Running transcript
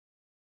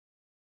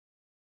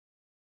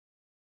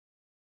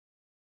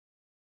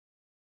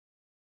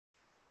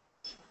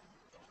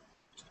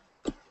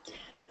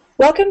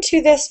Welcome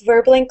to this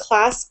Verbling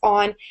class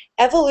on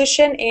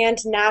evolution and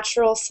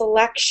natural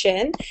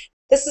selection.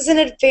 This is an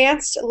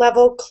advanced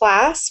level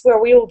class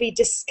where we will be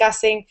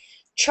discussing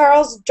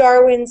Charles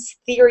Darwin's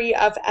theory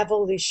of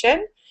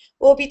evolution.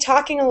 We'll be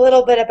talking a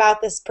little bit about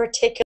this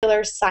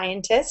particular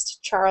scientist,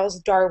 Charles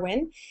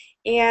Darwin,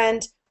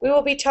 and we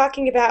will be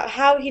talking about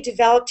how he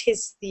developed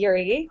his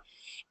theory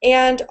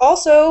and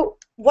also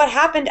what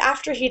happened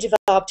after he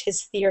developed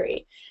his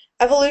theory.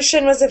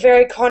 Evolution was a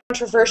very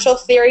controversial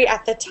theory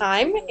at the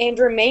time and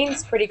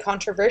remains pretty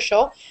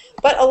controversial,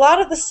 but a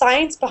lot of the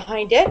science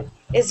behind it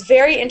is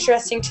very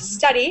interesting to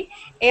study,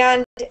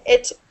 and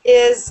it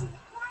is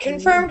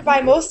confirmed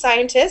by most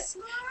scientists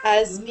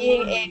as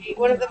being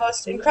one of the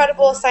most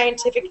incredible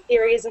scientific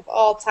theories of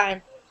all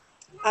time.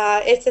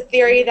 It's a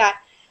theory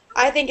that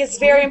I think is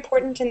very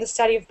important in the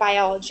study of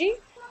biology.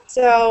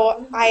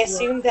 So I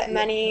assume that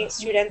many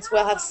students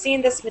will have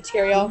seen this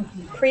material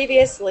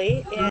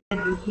previously in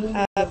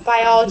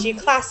biology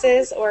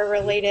classes or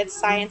related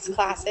science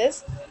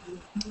classes.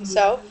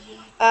 So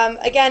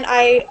again,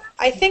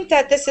 I think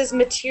that this is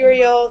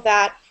material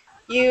that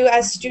you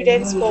as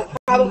students will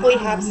probably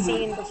have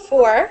seen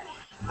before,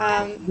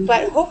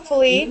 but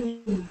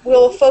hopefully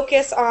we'll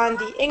focus on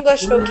the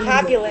English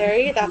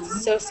vocabulary that's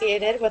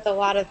associated with a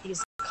lot of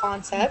these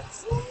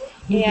concepts.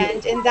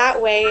 And in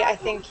that way, I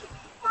think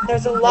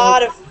there's a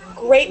lot of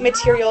great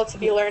material to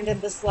be learned in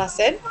this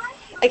lesson.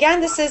 Again,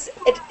 this is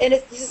an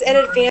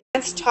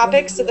advanced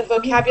topic, so the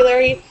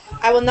vocabulary,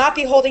 I will not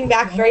be holding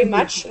back very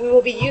much. We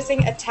will be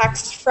using a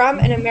text from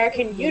an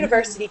American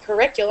university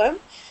curriculum,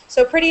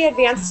 so pretty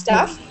advanced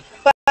stuff.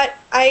 But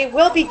I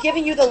will be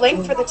giving you the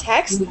link for the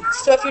text,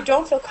 so if you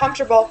don't feel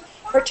comfortable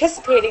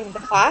participating in the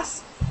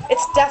class,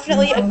 it's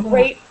definitely a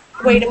great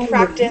way to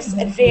practice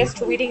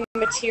advanced reading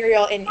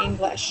material in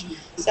English.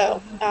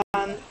 So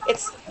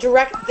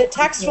the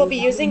text we'll be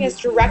using is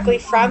directly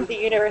from the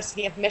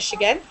University of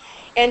Michigan,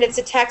 and it's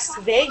a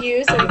text they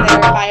use in their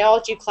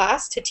biology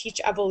class to teach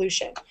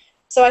evolution.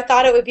 So I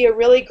thought it would be a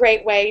really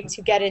great way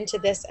to get into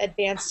this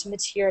advanced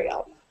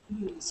material.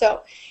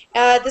 So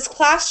this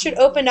class should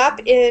open up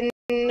in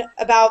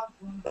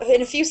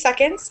a few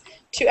seconds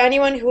to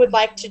anyone who would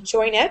like to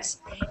join it.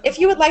 If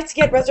you would like to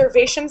get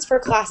reservations for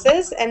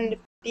classes and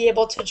be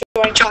able to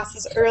join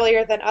classes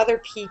earlier than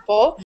other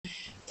people,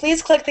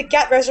 please click the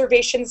Get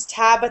Reservations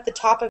tab at the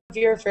top of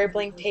your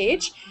Verbling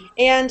page,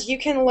 and you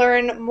can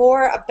learn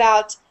more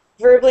about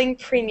Verbling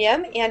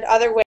Premium and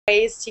other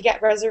ways to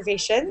get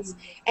reservations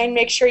and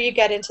make sure you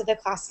get into the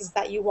classes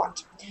that you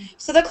want.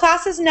 So the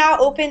class is now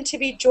open to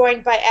be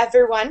joined by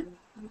everyone.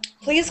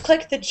 Please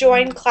click the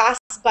Join Class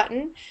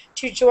button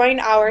to join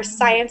our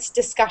science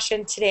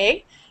discussion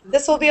today.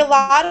 This will be a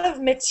lot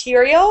of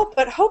material,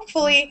 but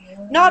hopefully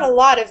not a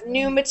lot of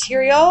new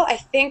material. I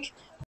think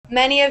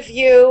many of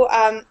you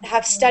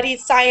have studied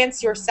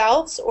science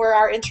yourselves or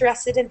are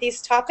interested in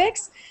these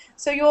topics,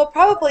 so you will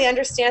probably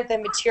understand the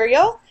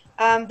material.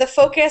 The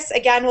focus,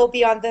 again, will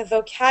be on the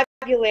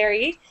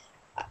vocabulary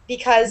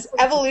because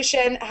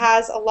evolution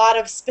has a lot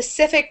of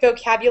specific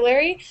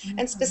vocabulary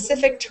and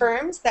specific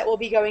terms that we'll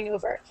be going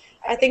over.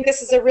 I think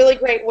this is a really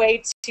great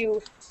way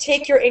to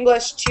take your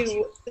English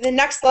to the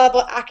next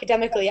level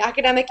academically.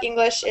 Academic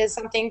English is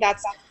something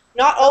that's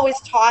not always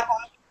taught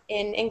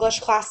in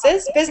English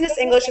classes. Business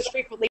English is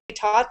frequently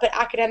taught, but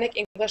academic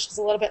English is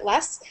a little bit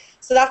less.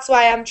 So that's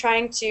why I'm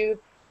trying to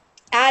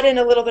add in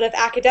a little bit of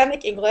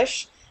academic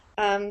English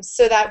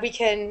so that we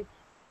can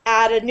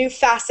add a new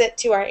facet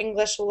to our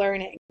English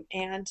learning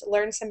and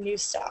learn some new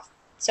stuff.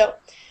 So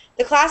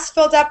the class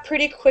filled up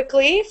pretty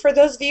quickly. For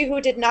those of you who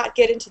did not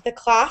get into the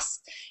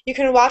class, you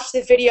can watch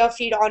the video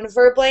feed on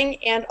Verbling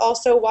and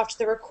also watch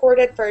the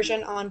recorded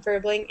version on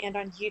Verbling and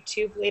on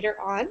YouTube later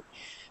on.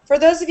 For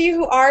those of you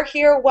who are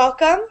here,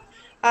 welcome.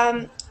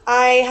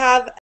 I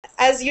have,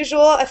 as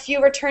usual, a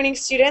few returning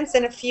students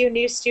and a few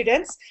new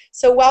students,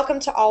 so welcome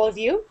to all of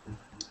you.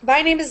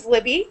 My name is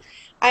Libby.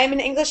 I am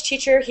an English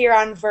teacher here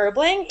on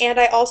Verbling, and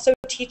I also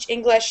teach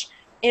English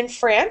in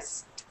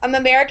France. I'm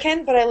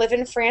American, but I live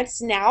in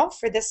France now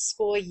for this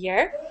school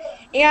year.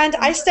 And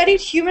I studied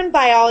human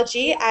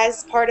biology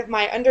as part of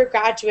my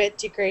undergraduate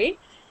degree.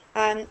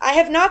 I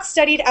have not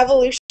studied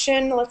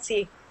evolution, let's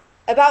see,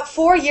 about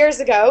 4 years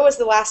ago was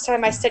the last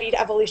time I studied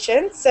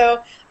evolution.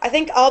 So I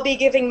think I'll be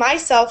giving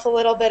myself a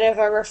little bit of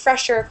a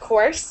refresher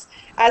course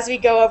as we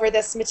go over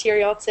this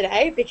material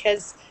today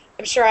because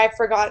I'm sure I've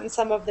forgotten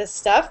some of this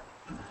stuff.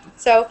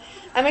 So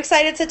I'm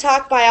excited to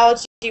talk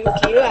biology with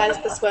you as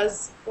this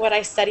was what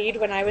I studied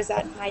when I was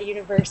at my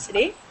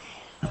university.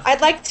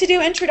 I'd like to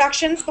do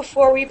introductions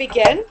before we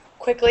begin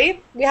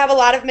quickly. We have a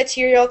lot of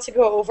material to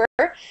go over,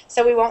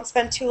 so we won't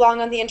spend too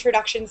long on the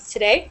introductions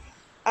today.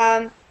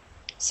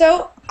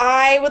 So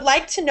I would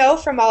like to know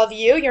from all of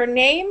you your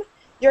name,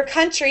 your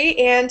country,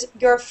 and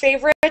your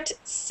favorite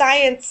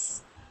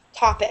science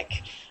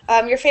topic,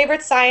 your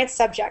favorite science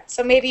subject.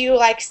 So maybe you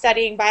like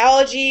studying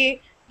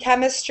biology,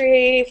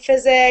 chemistry,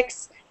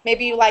 physics,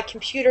 maybe you like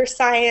computer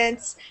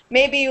science,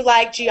 maybe you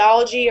like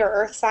geology or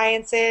earth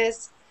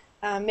sciences,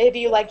 maybe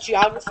you like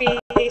geography.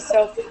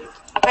 So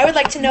I would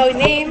like to know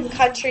name,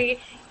 country,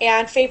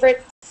 and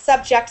favorite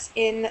subjects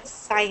in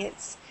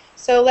science.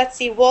 So let's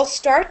see. We'll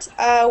start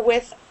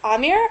with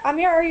Amir.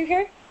 Amir, are you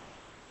here?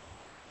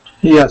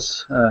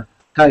 Yes.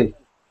 Hi.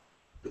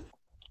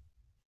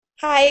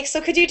 Hi.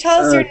 So could you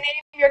tell us your Uh,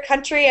 name, your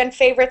country, and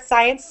favorite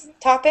science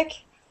topic?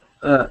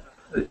 uh,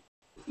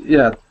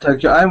 yeah,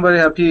 thank you. I'm very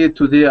happy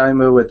today. I'm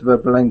with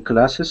Verbling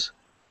classes.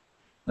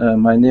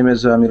 My name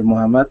is Amir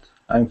Muhammad.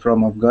 I'm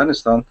from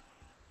Afghanistan.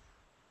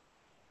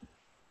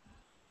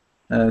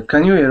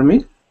 Can you hear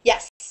me?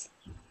 Yes.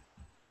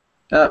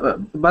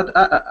 But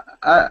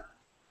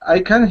I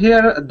can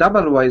hear a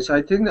double voice.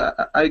 I think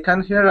I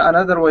can hear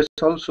another voice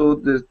also.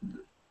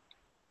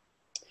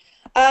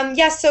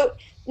 Yes, so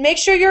make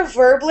sure your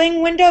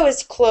Verbling window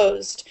is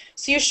closed.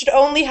 So you should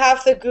only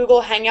have the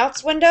Google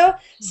Hangouts window.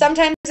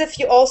 Sometimes if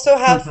you also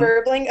have Mhm.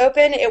 Verbling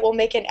open, it will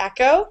make an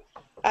echo.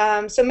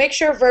 So make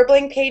sure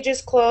Verbling page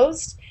is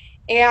closed.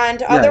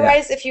 And Yeah, yeah,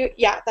 otherwise, if you,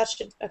 yeah, that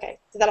should, okay.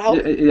 Did that help?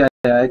 yeah.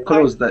 I All right,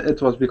 closed that. It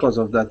was because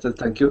of that.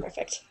 Thank you.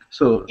 perfect.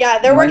 So Yeah,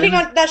 they're my name working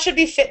is. on, that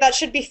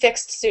should be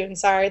fixed soon.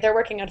 Sorry, they're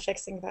working on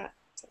fixing that.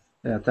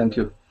 Yeah, thank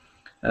you.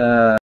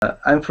 Uh,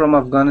 I'm from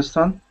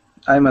Afghanistan.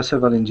 I'm a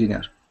civil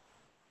engineer.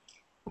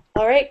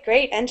 All right,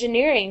 great.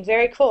 Engineering,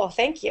 very cool.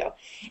 Thank you.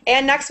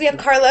 And next we have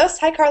Carlos.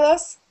 Hi,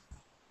 Carlos.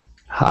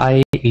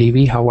 Hi,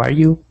 Libby, how are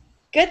you?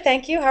 Good,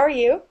 thank you. How are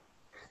you?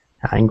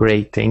 I'm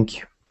great, thank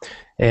you.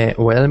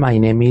 Well, my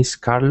name is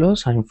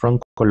Carlos. I'm from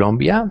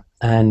Colombia,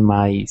 and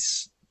my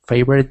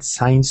favorite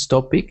science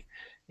topic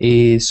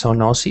is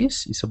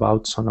zoonosis. It's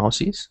about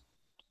zoonosis.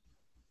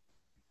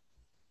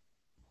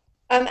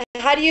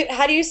 How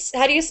do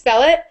you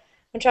spell it?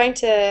 I'm trying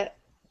to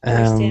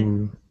understand.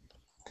 Um,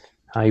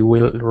 I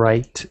will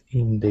write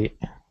in the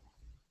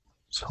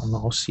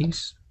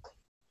zoonosis.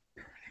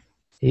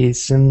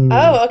 Is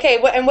Oh,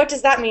 okay. And what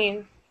does that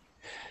mean?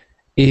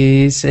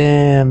 is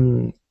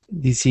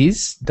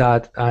disease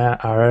that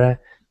are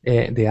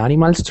the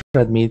animals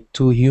transmit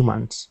to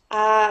humans.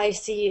 Ah, I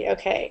see.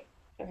 Okay.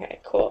 Okay,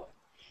 cool.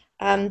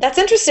 That's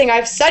interesting.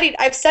 I've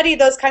studied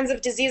those kinds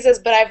of diseases,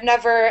 but I've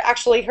never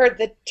actually heard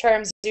the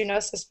term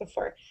zoonosis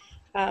before.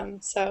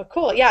 So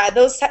cool. Yeah,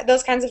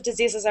 those kinds of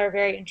diseases are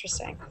very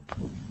interesting.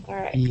 All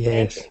right. Thank you.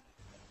 Yes.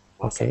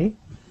 Awesome. Okay.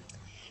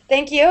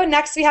 Thank you.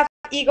 Next we have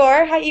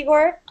Igor. Hi,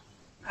 Igor.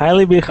 Hi,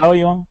 Libby. How are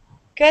you?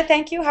 Good,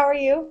 thank you. How are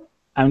you?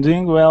 I'm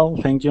doing well,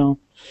 thank you.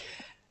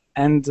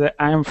 And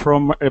I'm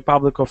from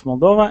Republic of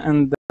Moldova,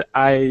 and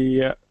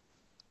I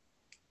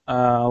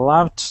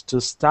loved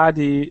to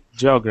study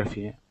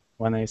geography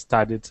when I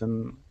studied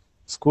in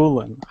school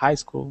and high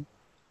school.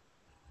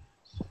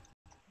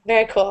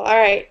 Very cool. All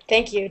right.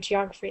 Thank you.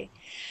 Geography.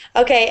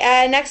 Okay,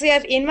 next we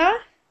have Inma.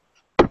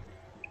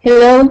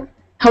 Hello,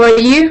 how are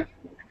you?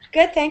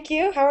 Good, thank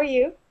you. How are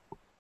you?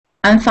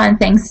 I'm fine,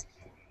 thanks.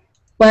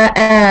 Well,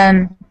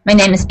 my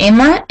name is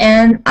Emma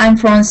and I'm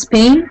from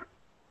Spain.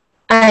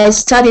 I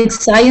studied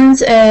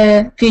science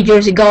a few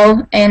years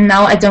ago and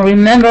now I don't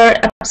remember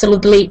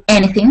absolutely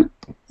anything.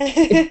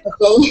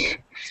 Okay.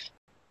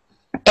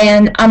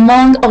 And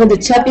among all the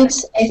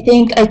topics, I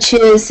think I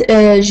choose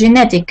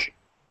genetic.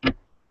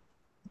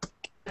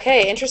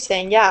 Okay,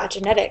 interesting. Yeah,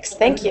 genetics.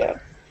 Thank you.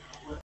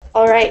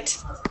 All right.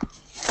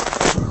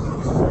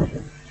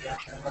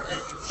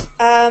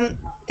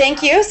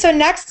 Thank you. So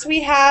next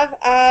we have,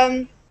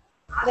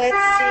 let's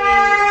see,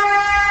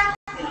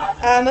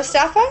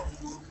 Mustafa.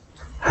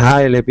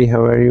 Hi, Libby,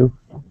 how are you?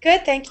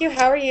 Good, thank you.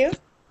 How are you?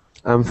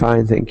 I'm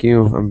fine, thank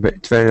you.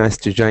 It's very nice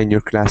to join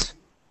your class.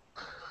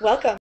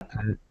 Welcome.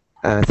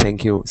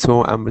 Thank you.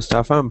 So, I'm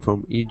Mustafa, I'm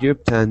from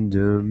Egypt,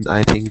 and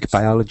I think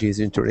biology is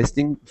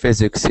interesting.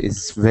 Physics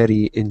is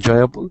very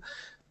enjoyable,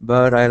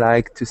 but I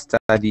like to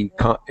study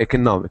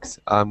economics.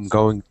 I'm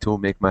going to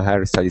make my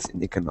higher studies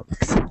in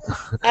economics.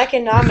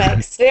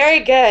 Economics. Very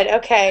good.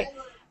 Okay.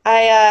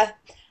 Yeah,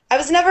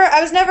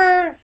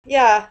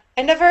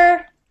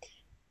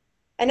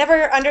 I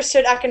never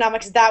understood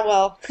economics that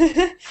well.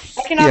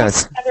 Economics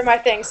Yes, was never my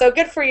thing. So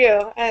good for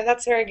you.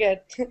 That's very good.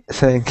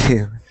 thank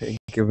you. Thank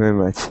you very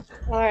much.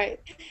 All right.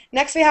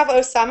 Next we have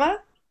Osama.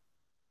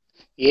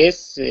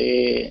 Yes,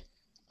 I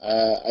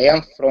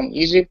am from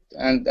Egypt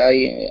and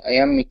I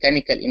am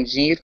mechanical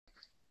engineer.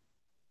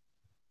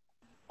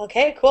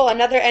 Okay, cool.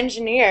 Another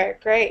engineer.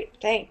 Great.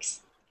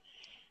 Thanks.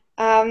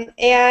 And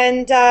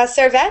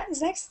Servet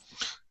is next.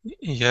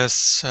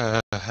 Yes,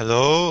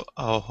 hello.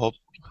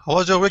 How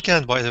was your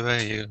weekend, by the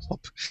way?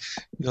 Hope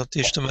you don't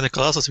teach too many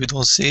classes. We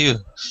don't see you.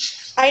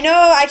 I know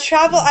I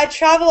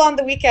travel on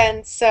the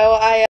weekends, so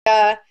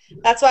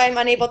that's why I'm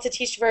unable to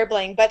teach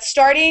Verbling. But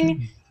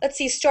starting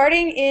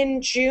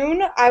in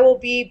June, I will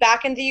be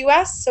back in the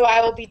US, so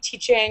I will be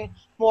teaching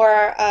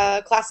more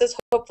classes,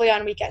 hopefully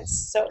on weekends.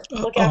 So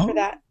look out for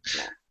that.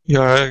 Yeah.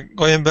 You're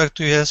going back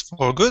to US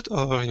for good,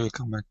 or you will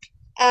come back?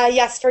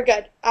 Yes, for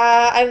good.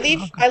 I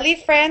leave Okay. I leave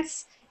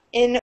France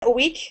in a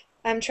week.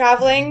 I'm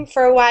traveling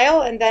for a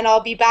while, and then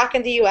I'll be back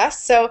in the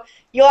US. So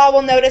you all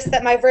will notice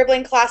that my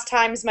Verbling class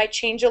times might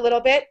change a little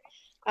bit,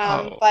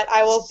 Oh, but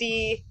I will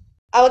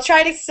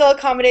try to still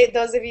accommodate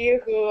those of you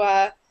who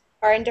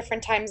are in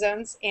different time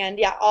zones. And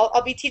yeah,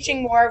 I'll be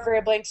teaching more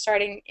Verbling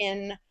starting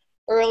in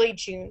early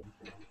June.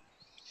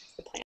 That's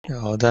the plan.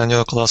 Yeah, then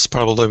your class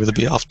probably will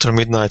be after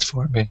midnight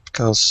for me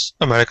because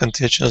American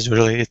teachers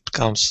usually it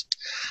comes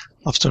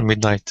after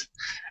midnight.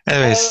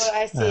 Anyways, Oh,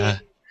 I see.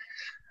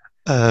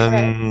 All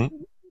right.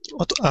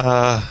 what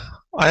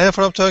I am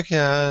from Turkey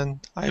and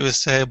I will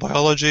say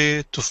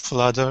biology to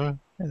flutter.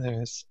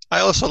 Anyways, I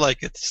also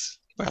like it.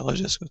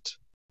 Biology is good.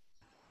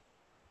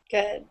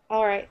 Good.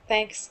 All right.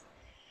 Thanks.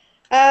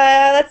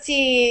 Let's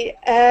see.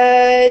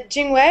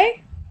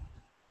 Jingwei?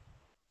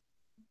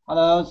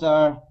 Hello,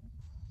 sir.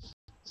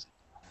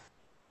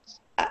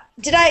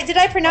 Did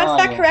I pronounce How are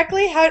that you?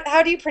 correctly?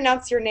 How do you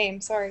pronounce your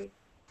name? Sorry.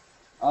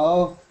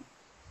 Oh,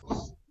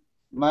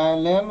 my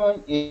name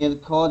is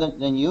called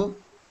Renyu.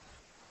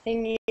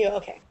 And you,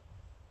 okay.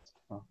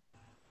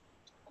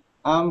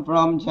 I'm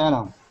from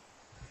China,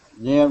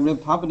 the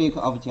Republic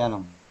of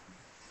China.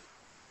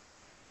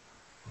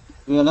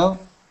 Do you know?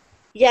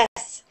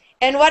 Yes.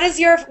 And what is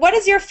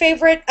your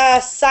favorite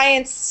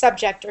science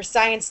subject or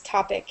science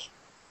topic?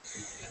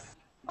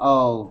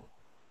 Oh,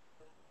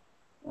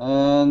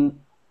 and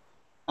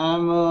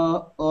I'm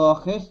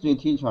a history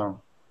teacher.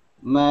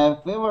 My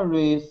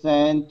favorite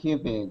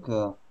scientific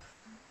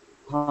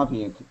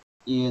topic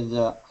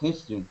is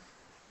history.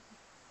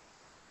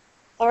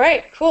 All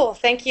right, cool.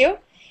 Thank you.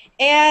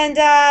 And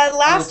Hey,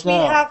 last we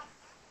have.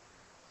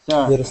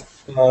 sir,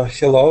 Yes,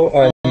 hello, I'm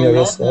I like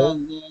Miroslav.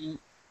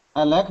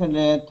 I like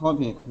the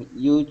topic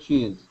you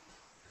choose.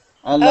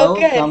 I Oh, know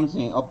good.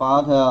 something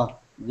about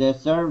the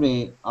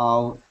theory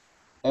of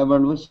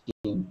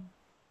evolution.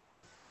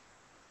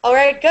 All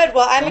right, good.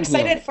 Well, I'm Thank you.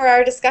 excited for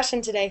our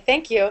discussion today.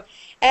 Thank you.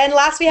 And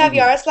last we have Thank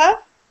you.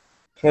 Yaroslav.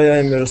 Hi,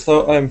 I'm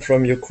Miroslav. I'm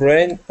from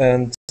Ukraine,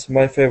 and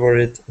my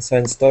favorite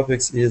science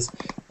topics is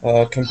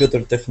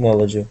computer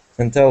technology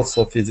and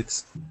also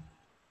physics.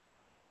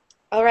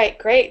 All right,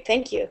 great.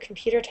 Thank you.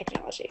 Computer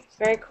technology.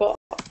 Very cool.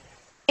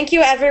 Thank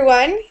you,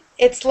 everyone.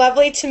 It's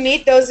lovely to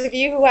meet those of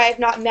you who I have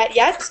not met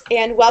yet,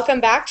 and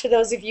welcome back to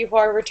those of you who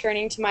are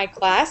returning to my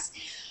class.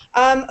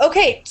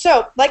 Okay,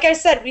 so like I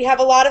said, we have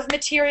a lot of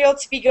material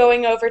to be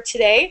going over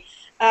today.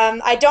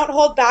 I don't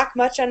hold back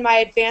much on my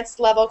advanced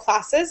level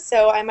classes,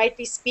 so I might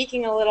be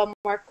speaking a little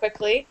more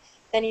quickly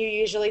than you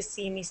usually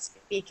see me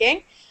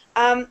speaking.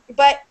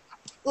 But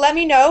let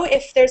me know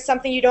if there's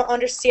something you don't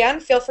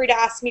understand. Feel free to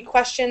ask me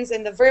questions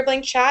in the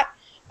Verbling chat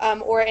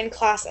or in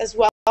class as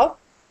well.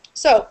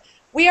 So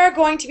we are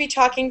going to be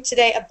talking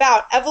today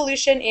about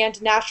evolution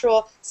and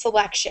natural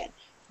selection.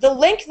 The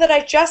link that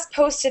I just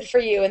posted for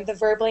you in the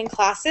Verbling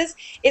classes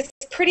is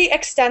pretty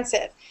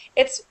extensive.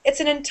 It's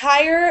an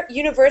entire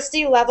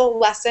university level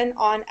lesson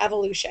on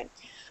evolution.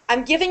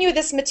 I'm giving you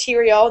this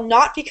material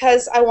not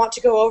because I want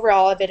to go over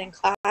all of it in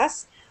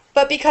class,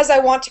 but because I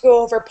want to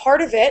go over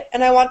part of it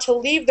and I want to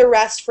leave the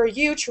rest for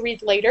you to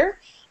read later.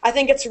 I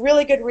think it's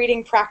really good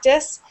reading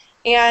practice,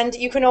 and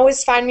you can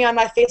always find me on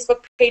my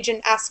Facebook page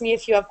and ask me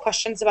if you have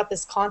questions about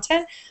this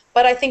content,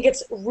 but I think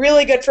it's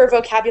really good for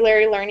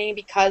vocabulary learning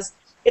because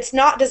it's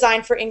not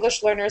designed for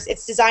English learners,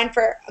 it's designed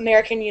for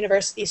American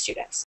university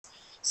students.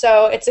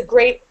 So it's a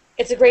great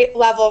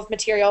level of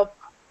material.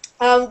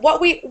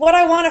 What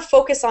I want to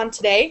focus on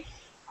today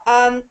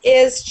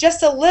is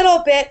just a little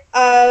bit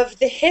of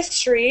the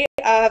history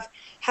of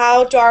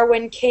how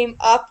Darwin came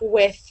up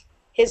with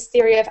his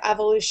theory of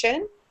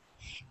evolution.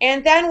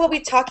 And then we'll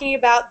be talking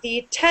about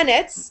the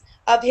tenets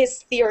of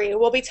his theory.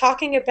 We'll be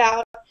talking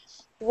about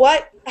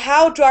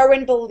how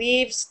Darwin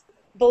believed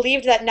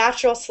that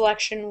natural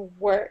selection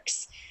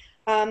works.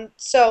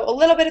 So a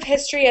little bit of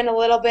history and a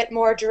little bit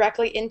more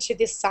directly into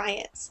the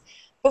science.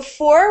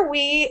 Before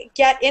we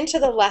get into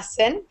the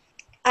lesson,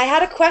 I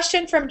had a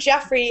question from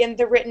Jeffrey in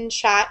the written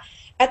chat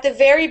at the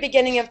very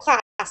beginning of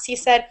class. He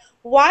said,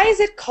 why is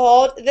it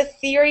called the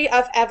theory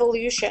of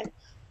evolution?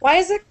 Why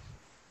is it?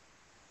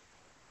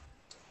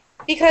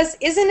 Because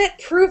isn't it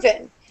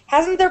proven?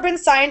 Hasn't there been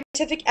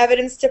scientific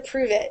evidence to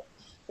prove it?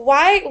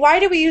 Why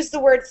do we use the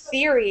word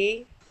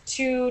theory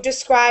to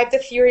describe the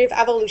theory of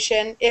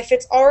evolution if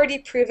it's already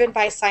proven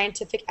by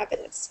scientific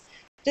evidence?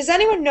 Does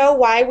anyone know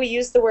why we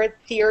use the word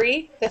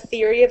theory, the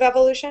theory of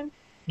evolution?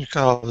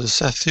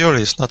 Because a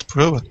theory is not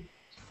proven.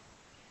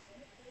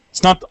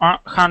 It's not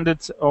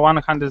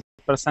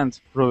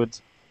 100%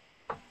 proved.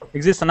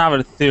 Exist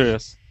another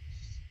theories.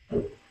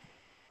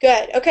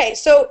 Good. Okay,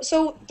 so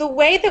the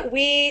way that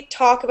we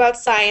talk about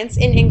science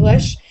in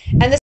English,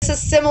 and this is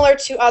similar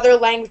to other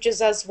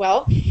languages as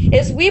well,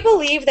 is we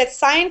believe that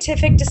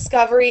scientific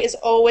discovery is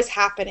always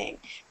happening.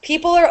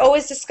 People are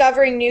always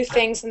discovering new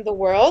things in the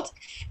world,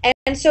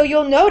 and so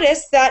you'll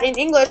notice that in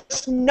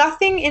English,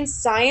 nothing in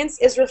science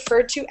is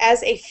referred to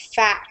as a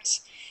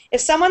fact.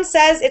 If someone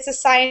says it's a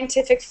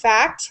scientific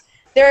fact,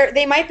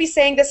 they might be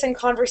saying this in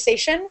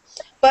conversation,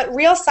 but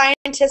real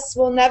scientists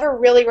will never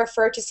really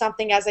refer to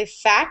something as a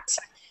fact.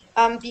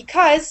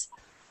 Because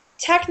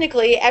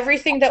technically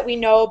everything that we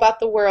know about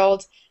the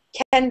world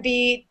can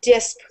be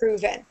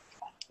disproven.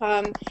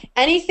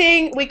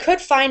 We could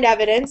find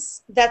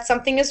evidence that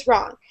something is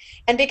wrong.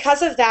 And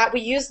because of that, we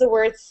use the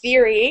word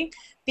theory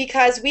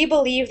because we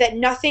believe that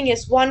nothing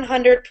is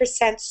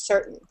 100%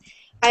 certain.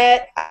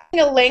 I'm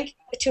going to link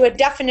to a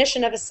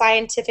definition of a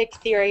scientific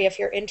theory if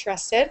you're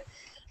interested.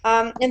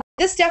 And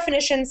this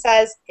definition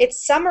says it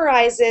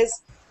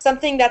summarizes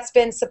something that's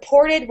been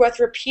supported with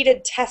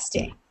repeated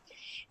testing.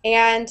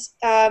 And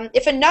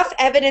if enough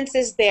evidence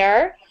is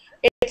there,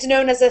 it's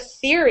known as a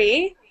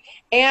theory.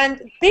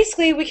 And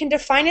basically, we can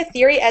define a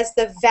theory as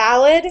the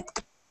valid,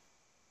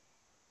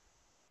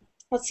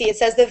 let's see, it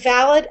says the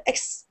valid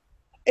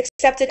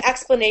accepted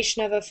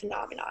explanation of a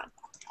phenomenon.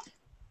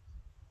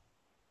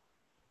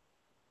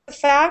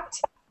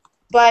 Fact,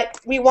 but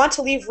we want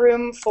to leave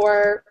room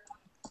for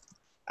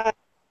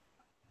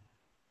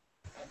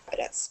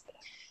evidence.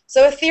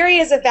 So a theory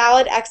is a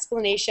valid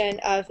explanation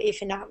of a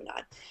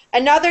phenomenon.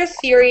 Another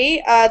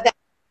theory that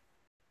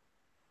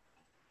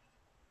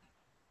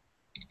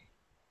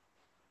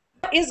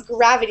is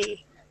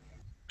gravity.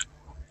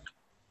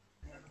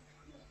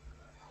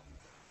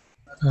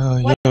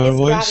 Your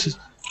voice is...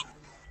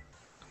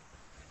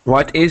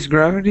 What is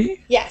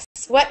gravity? Yes,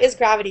 what is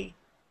gravity?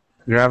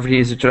 Gravity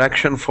is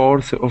attraction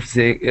force of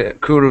the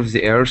core of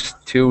the Earth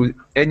to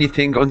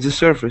anything on the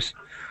surface.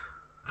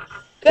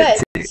 Good.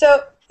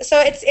 So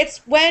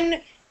it's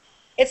when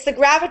it's the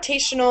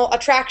gravitational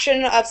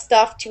attraction of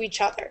stuff to each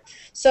other.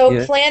 So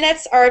Yeah.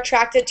 planets are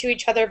attracted to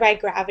each other by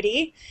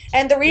gravity,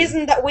 and the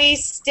reason that we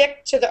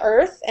stick to the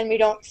Earth and we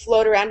don't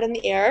float around in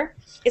the air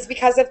is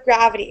because of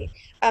gravity.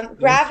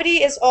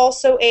 Gravity is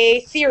also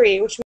a theory,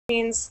 which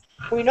means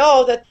we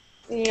know that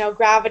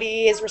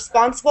gravity is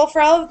responsible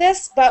for all of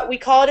this, but we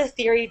call it a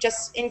theory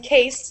just in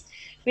case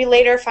we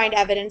later find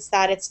evidence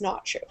that it's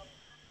not true.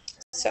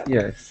 So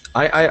Yes,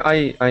 I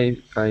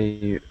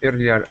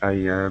earlier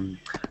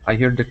I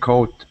heard the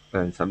quote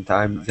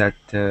sometime that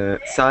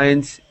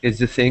science is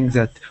the thing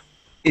that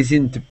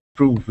isn't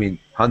proven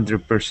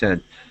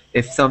 100%.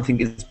 If something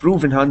is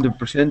proven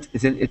 100%,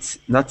 then it's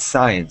not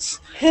science.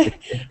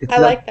 It's I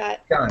not like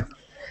that. science.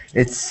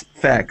 It's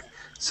fact.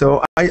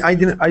 So I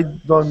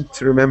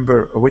don't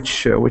remember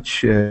which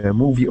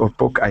movie or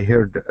book I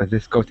heard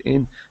this quote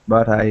in,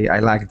 but I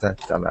like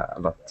that a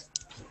lot.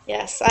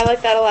 Yes, I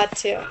like that a lot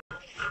too.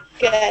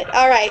 Good.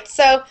 All right,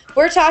 so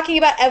we're talking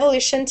about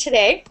evolution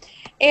today,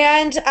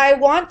 and I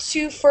want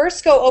to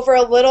first go over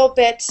a little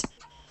bit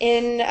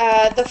in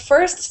the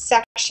first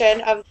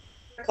section of the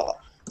article.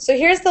 So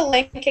here's the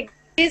link.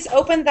 Please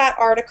open that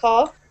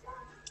article.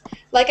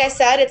 Like I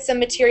said, it's some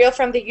material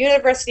from the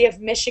University of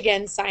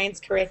Michigan science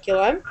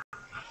curriculum.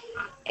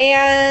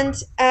 And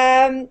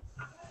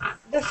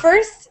the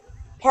first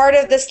part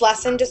of this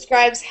lesson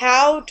describes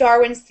how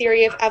Darwin's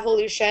theory of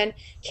evolution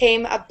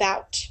came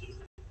about.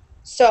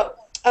 So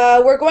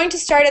we're going to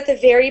start at the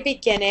very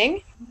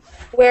beginning,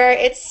 where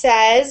it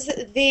says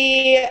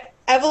the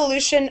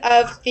evolution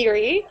of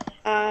theory.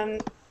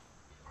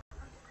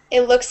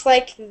 It looks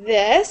like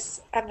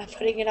this. I'm not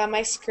putting it on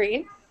my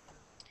screen.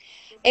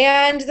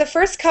 And the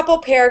first couple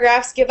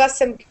paragraphs give us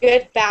some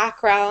good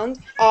background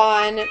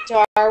on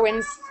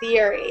Darwin's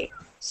theory.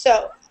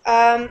 So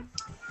I'll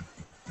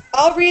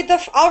read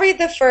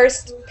the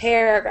first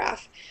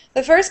paragraph.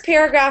 The first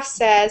paragraph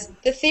says,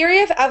 "The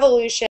theory of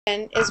evolution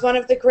is one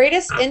of the great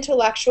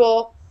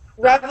intellectual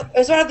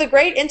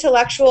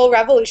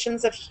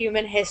revolutions of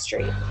human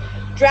history,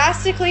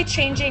 drastically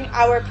changing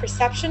our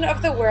perception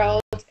of the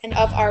world and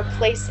of our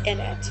place in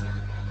it.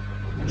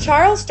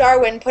 Charles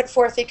Darwin put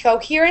forth a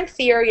coherent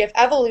theory of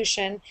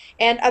evolution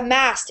and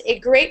amassed a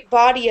great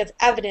body of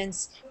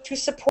evidence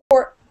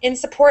in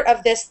support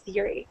of this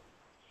theory.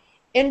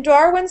 In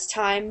Darwin's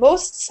time,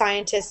 most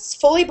scientists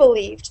fully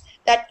believed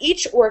that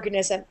each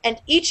organism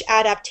and each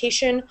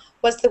adaptation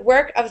was the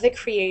work of the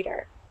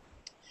Creator.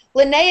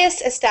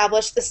 Linnaeus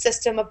established the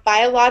system of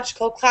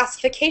biological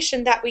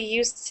classification that we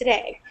use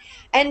today,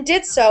 and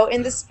did so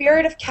in the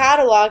spirit of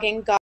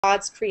cataloging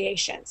God's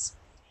creations.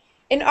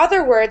 In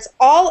other words,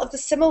 all of the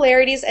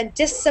similarities and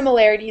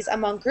dissimilarities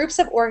among groups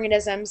of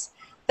organisms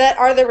that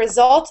are the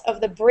result of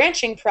the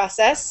branching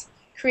process,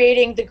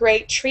 creating the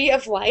great tree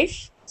of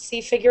life, see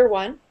figure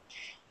 1,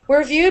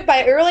 were viewed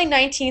by early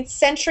 19th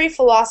century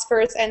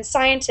philosophers and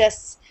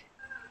scientists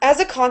as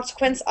a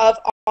consequence of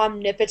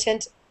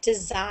omnipotent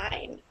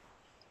design."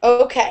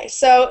 Okay,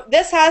 so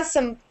this has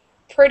some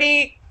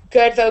pretty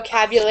good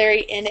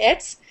vocabulary in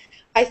it.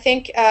 I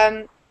think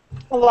a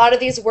lot of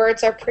these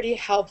words are pretty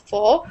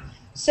helpful.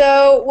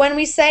 So when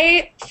we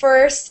say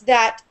first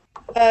that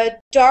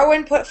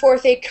Darwin put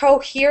forth a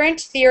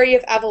coherent theory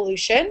of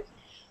evolution,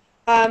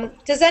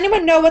 does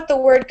anyone know what the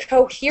word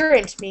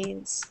coherent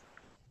means?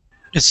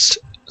 It's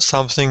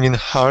something in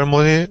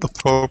harmony,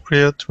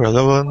 appropriate,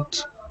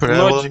 relevant,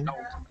 prevalent.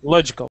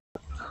 Logical.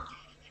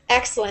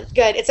 Excellent,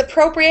 good. It's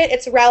appropriate,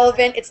 it's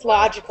relevant, it's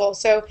logical.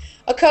 So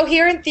a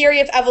coherent theory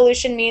of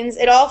evolution means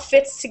it all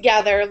fits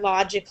together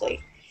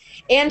logically.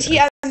 And he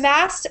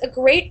amassed a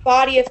great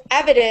body of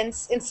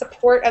evidence in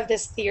support of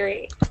this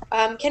theory.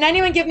 Can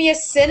anyone give me a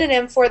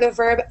synonym for the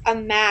verb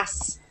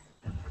amass?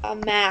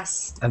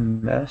 Amass.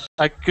 Amass?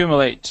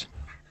 Accumulate.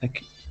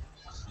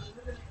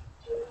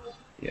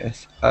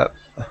 Yes.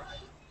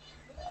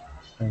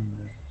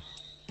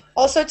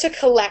 also to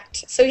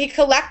collect. So he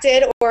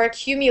collected or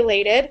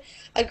accumulated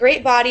a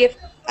great body of,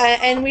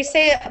 and we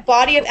say a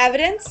body of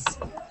evidence.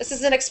 This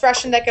is an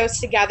expression that goes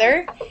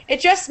together.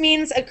 It just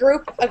means a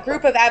group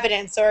of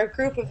evidence or a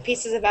group of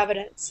pieces of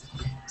evidence.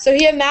 So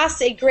he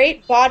amassed a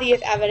great body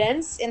of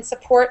evidence in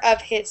support of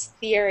his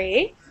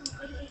theory.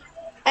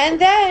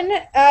 And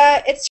then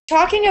it's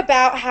talking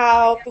about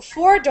how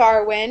before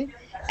Darwin,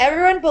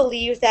 everyone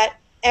believed that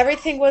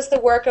everything was the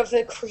work of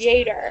the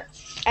Creator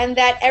and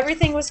that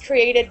everything was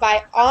created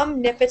by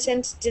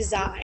omnipotent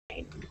design.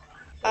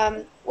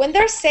 When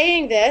they're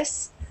saying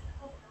this,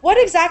 what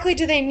exactly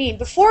do they mean?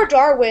 Before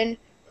Darwin,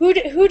 who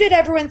did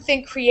everyone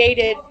think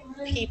created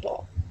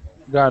people?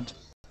 God.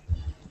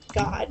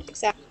 God,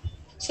 exactly.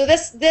 So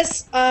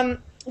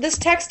this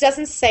text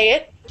doesn't say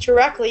it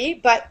directly,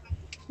 but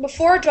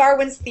before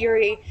Darwin's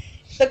theory,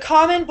 the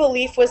common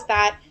belief was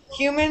that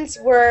humans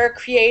were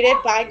created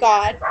by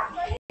God,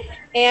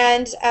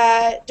 and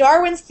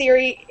Darwin's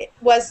theory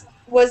was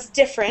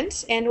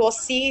different, and we'll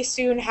see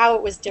soon how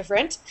it was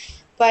different.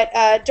 But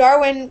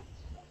Darwin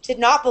did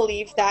not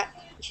believe that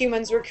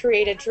humans were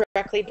created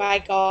directly by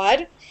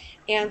God,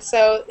 and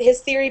so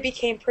his theory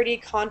became pretty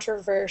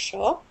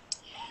controversial.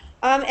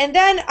 And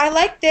then I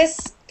like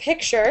this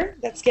picture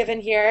that's given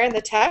here in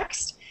the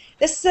text.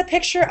 This is a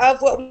picture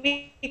of what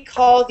we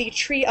call the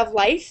tree of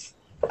life.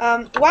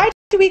 Why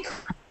do we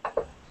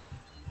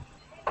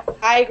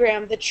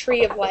diagram the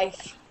tree of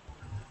life?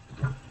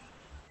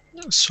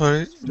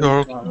 Sorry,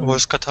 your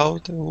voice cut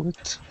out a little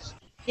bit.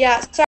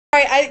 Yeah,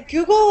 sorry.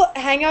 Google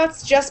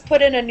Hangouts just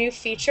put in a new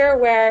feature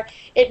where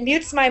it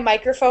mutes my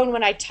microphone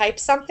when I type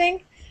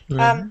something.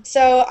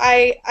 So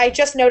I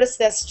just noticed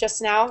this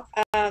just now.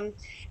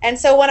 And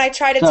so when I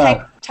try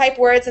to type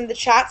words in the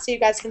chat so you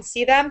guys can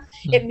see them,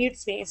 it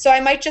mutes me. So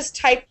I might just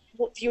type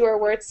fewer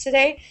words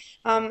today.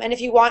 And if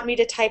you want me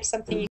to type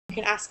something, you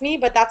can ask me.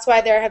 But that's why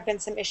there have been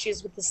some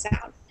issues with the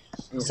sound.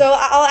 So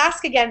I'll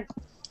ask again.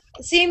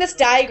 Seeing this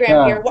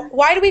diagram here,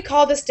 why do we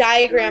call this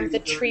diagram the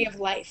tree of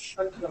life?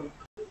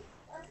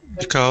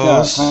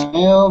 Because... Can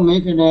you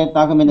make the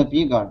document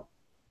bigger?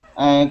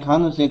 I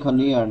can't see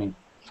clearly.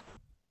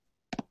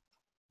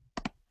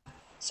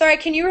 Sorry,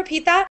 can you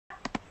repeat that?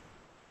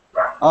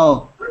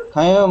 Oh,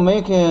 can you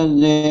make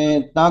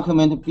the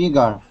document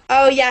bigger?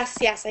 Oh, yes,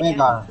 I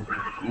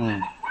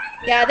can.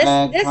 Yeah,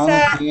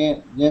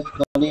 this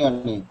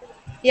clearly.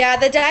 Yeah,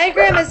 the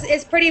diagram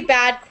is pretty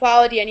bad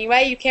quality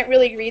anyway. You can't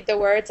really read the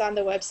words on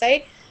the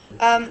website.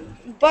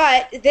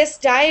 But this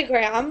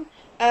diagram,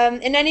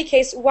 in any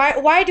case,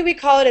 why do we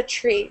call it a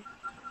tree?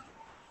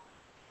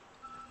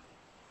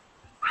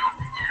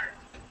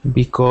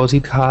 Because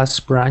it has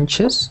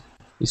branches.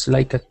 It's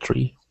like a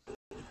tree.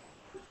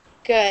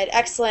 Good,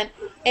 excellent.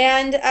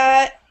 And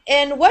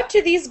what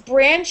do these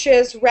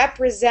branches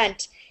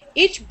represent?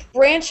 Each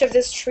branch of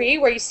this tree,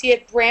 where you see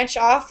it branch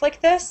off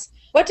like this,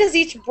 what does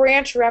each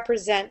branch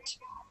represent?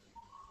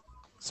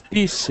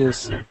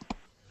 Species.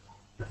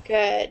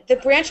 Good. The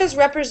branches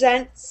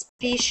represent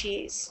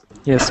species.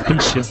 Yes,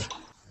 species.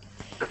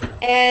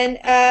 And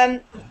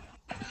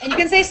you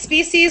can say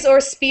species or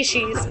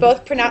species.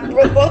 Both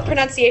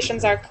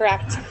pronunciations are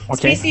correct.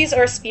 Okay. Species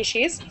or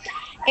species.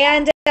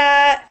 And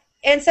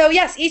so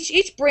yes,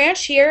 each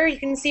branch here you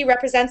can see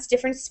represents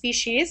different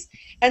species,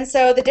 and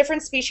so the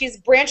different species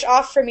branch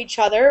off from each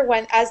other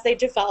as they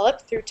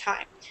develop through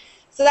time.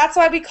 So that's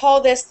why we call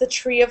this the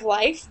tree of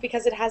life,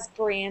 because it has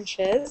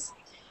branches.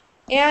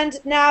 And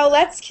now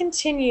let's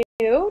continue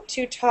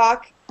to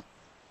talk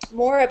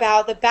more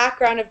about the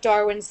background of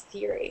Darwin's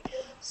theory.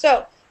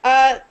 So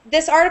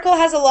this article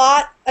has a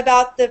lot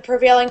about the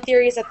prevailing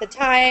theories at the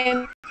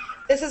time.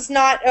 This is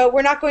not,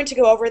 we're not going to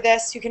go over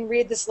this. You can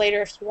read this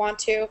later if you want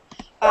to.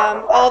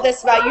 All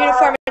this about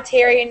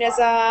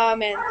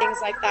uniformitarianism and things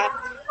like that.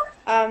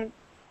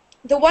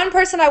 The one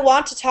person I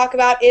want to talk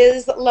about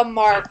is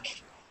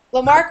Lamarck.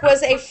 Lamarck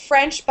was a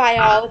French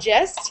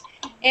biologist,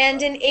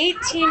 and in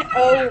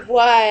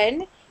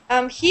 1801,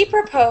 he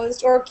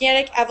proposed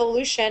organic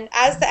evolution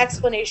as the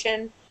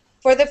explanation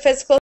for the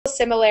physical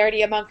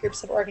similarity among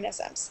groups of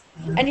organisms.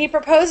 And he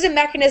proposed a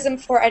mechanism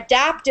for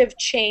adaptive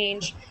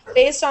change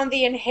based on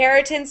the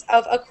inheritance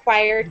of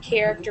acquired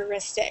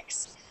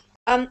characteristics.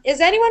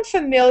 Is anyone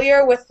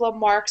familiar with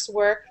Lamarck's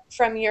work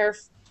from your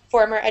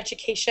former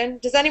education?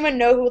 Does anyone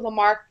know who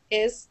Lamarck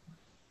is?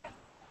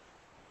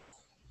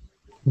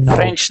 No.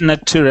 French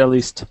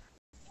naturalist.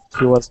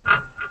 He was.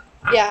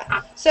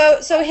 Yeah.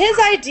 So his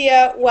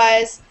idea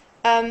was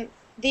the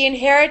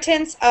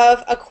inheritance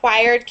of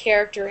acquired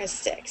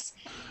characteristics.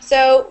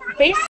 So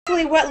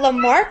basically what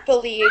Lamarck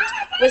believed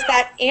was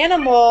that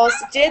animals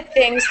did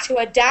things to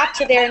adapt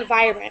to their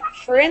environment.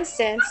 For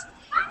instance,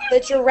 the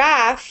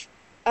giraffe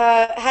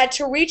had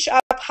to reach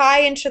up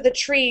high into the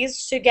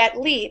trees to get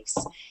leaves.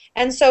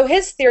 And so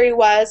his theory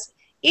was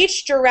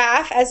each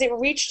giraffe, as it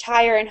reached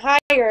higher and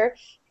higher,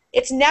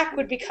 its neck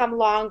would become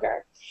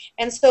longer.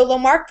 And so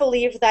Lamarck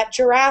believed that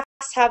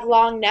giraffes have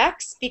long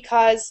necks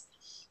because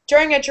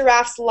during a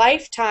giraffe's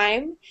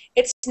lifetime,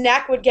 its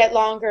neck would get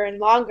longer and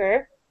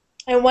longer.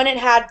 and when it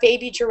had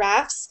baby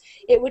giraffes,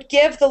 it would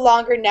give the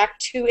longer neck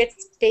to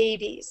its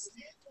babies.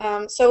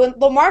 So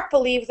Lamarck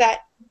believed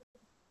that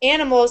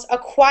animals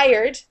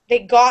they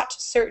got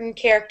certain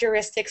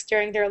characteristics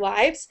during their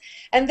lives,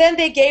 and then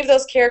they gave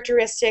those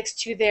characteristics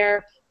to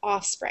their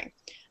offspring.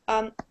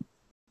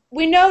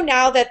 We know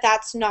now that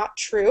that's not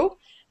true.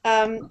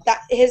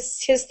 That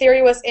his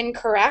theory was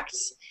incorrect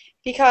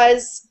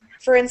because,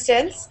 for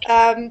instance,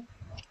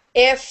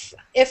 if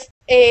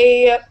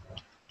a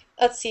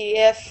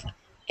if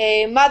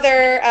a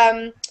mother,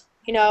 I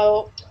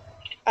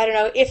don't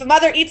know, if a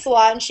mother eats a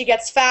lot and she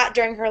gets fat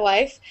during her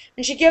life,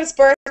 and she gives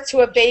birth to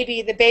a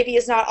baby, the baby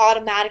is not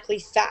automatically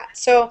fat.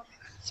 So,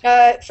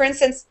 for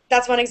instance,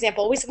 that's one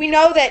example. We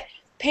know that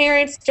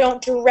parents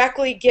don't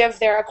directly give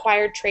their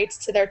acquired traits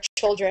to their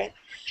children.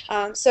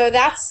 So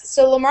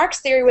Lamarck's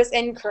theory was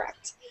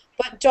incorrect.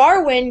 But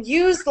Darwin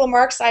used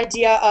Lamarck's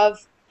idea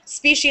of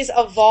species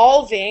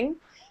evolving,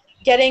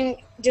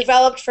 getting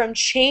developed from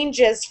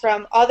changes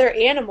from other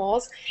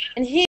animals,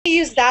 and he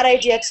used that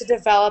idea to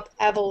develop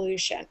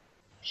evolution.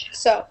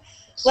 So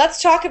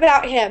let's talk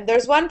about him.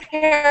 There's one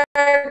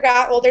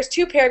paragraph, well, there's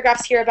two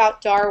paragraphs here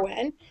about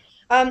Darwin.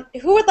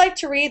 Who would like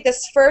to read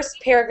this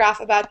first paragraph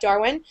about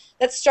Darwin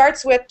that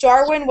starts with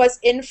Darwin was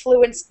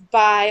influenced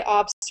by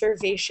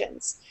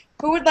observations?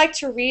 Who would like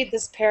to read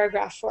this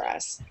paragraph for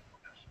us?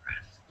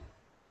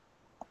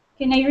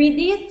 Can I read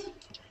it?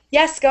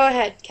 Yes, go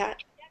ahead,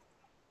 Kat.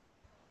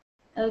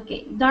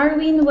 Okay.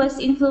 Darwin was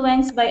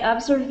influenced by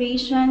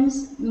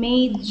observations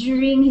made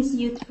during his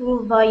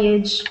youthful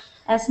voyage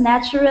as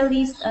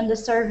naturalist on the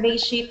survey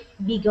ship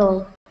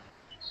Beagle.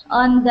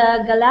 On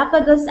the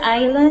Galapagos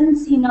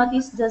Islands, he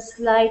noticed the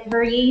slight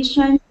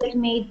variations that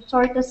made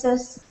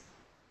tortoises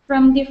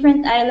from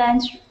different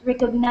islands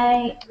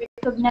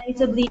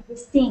recognizably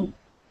distinct.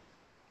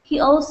 He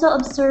also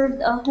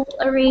observed a whole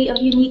array of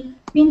unique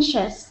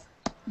finches,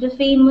 the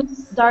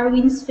famous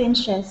Darwin's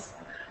finches,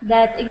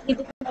 that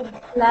exhibited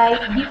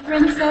slight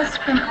differences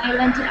from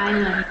island to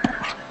island.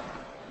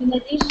 In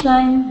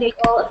addition, they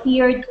all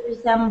appeared to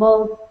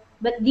resemble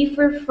but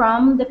differ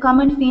from the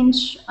common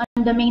finch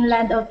on the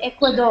mainland of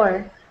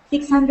Ecuador,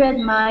 600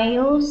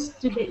 miles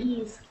to the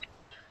east.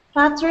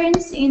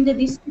 Patterns in the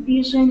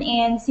distribution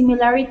and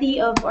similarity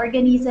of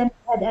organisms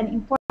had an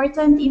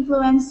important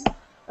influence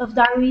of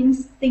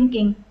Darwin's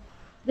thinking.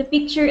 The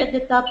picture at the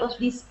top of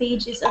this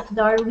page is of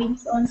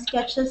Darwin's own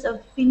sketches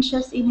of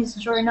finches in his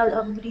Journal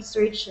of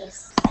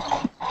Researches.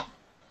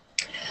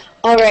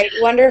 All right,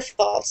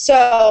 wonderful.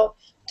 So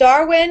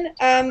Darwin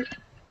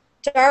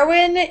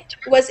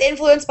was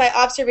influenced by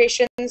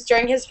observations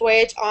during his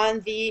voyage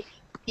on the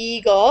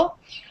Beagle.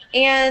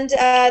 And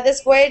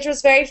this voyage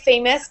was very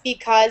famous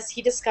because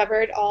he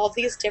discovered all of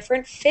these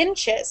different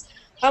finches.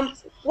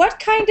 What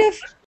kind of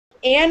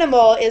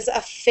animal is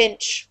a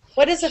finch?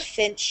 What is a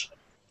finch?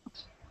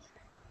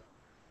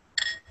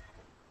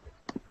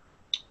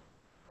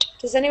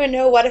 Does anyone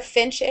know what a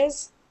finch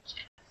is?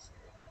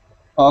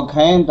 A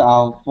kind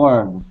of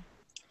bird.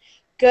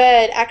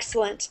 Good,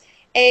 excellent.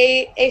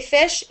 A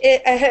finch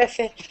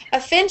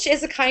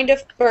is a kind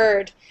of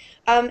bird.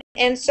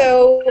 And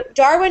so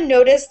Darwin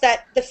noticed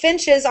that the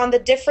finches on the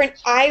different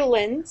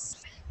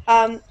islands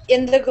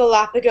in the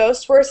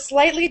Galapagos were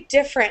slightly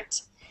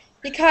different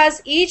because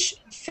each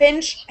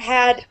finch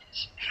had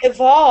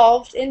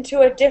evolved into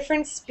a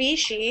different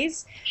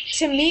species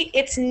to meet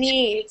its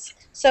needs.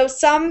 So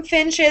some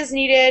finches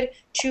needed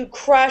to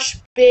crush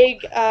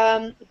big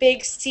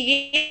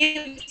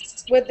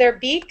seeds with their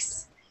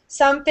beaks.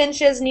 Some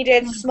finches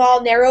needed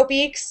small, narrow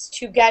beaks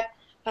to get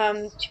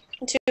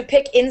to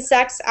pick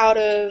insects out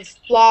of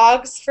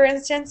logs, for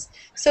instance.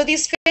 So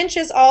these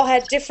finches all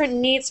had different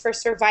needs for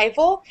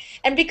survival,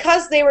 and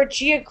because they were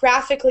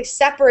geographically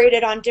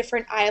separated on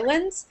different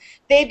islands,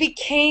 they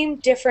became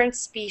different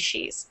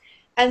species.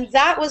 And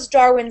that was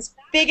Darwin's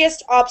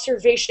biggest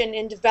observation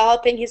in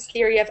developing his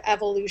theory of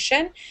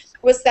evolution,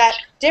 was that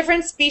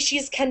different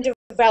species can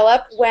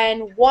develop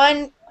when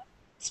one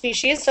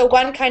species, so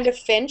one kind of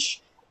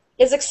finch,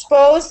 is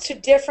exposed to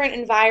different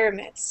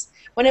environments.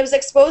 When it was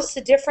exposed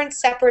to different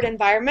separate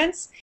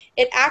environments,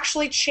 it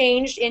actually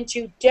changed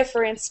into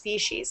different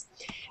species.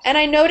 And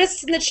I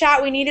noticed in the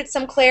chat we needed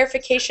some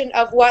clarification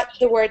of what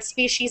the word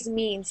species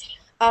means.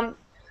 A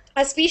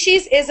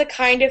species is a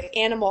kind of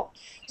animal.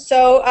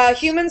 So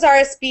humans are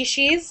a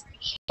species,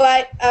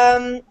 but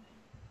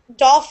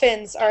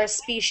dolphins are a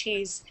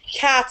species,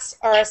 cats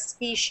are a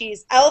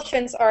species,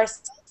 elephants are a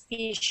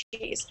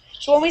species.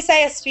 So when we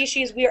say a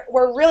species,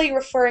 we're really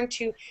referring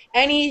to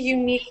any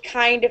unique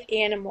kind of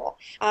animal.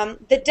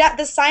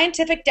 The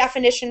scientific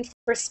definition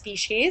for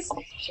species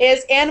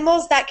is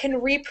animals that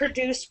can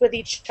reproduce with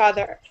each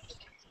other.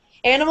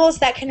 Animals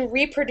that can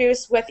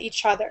reproduce with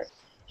each other.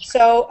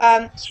 So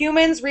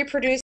humans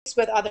reproduce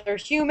with other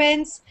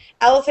humans,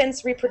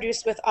 elephants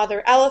reproduce with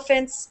other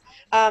elephants,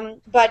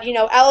 but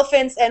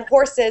elephants and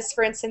horses,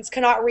 for instance,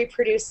 cannot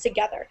reproduce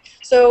together.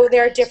 So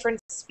they're different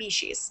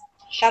species.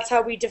 That's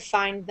how we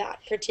define that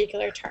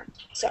particular term.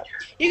 So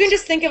you can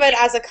just think of it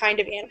as a kind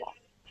of animal.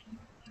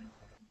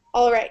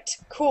 All right,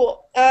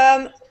 cool.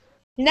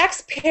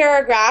 next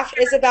paragraph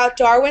is about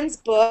Darwin's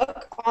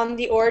book on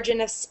the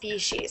origin of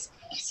species.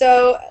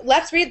 So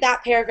let's read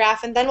that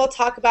paragraph and then we'll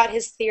talk about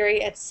his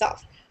theory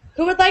itself.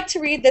 Who would like to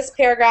read this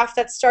paragraph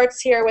that starts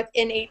here with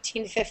in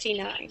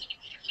 1859?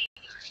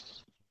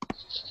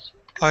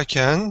 I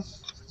can.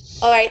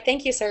 All right,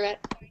 thank you, Servet.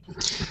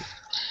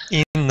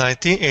 In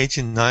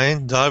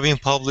 1989, Darwin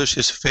published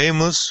his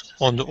famous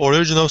On the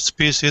Origin of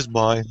Species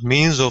by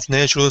Means of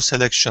Natural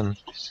Selection,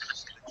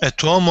 a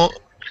tome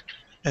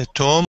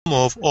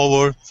of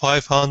over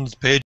 500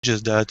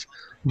 pages that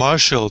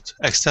marshaled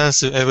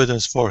extensive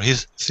evidence for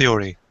his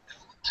theory.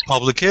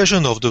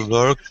 Publication of the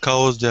work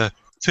caused a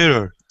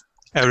furor.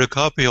 Every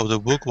copy of the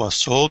book was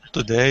sold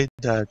the day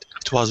that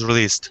it was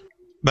released.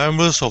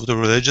 Members of the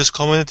religious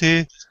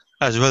community,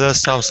 as well as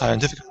some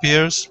scientific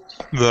peers,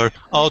 were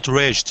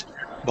outraged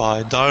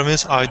by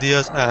Darwin's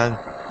ideas and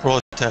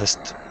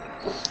protest.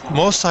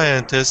 Most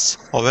scientists,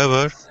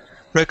 however,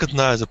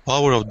 recognize the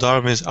power of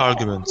Darwin's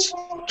arguments.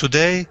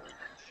 Today,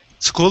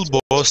 school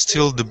boards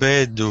still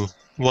debate the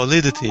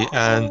validity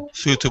and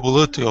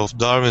suitability of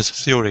Darwin's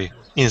theory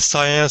in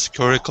science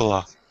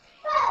curricula,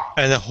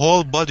 and a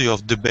whole body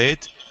of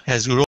debate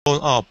has grown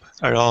up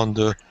around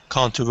the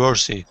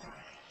controversy.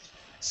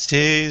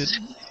 See,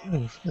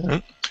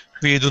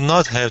 we do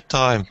not have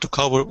time to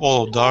cover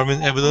all of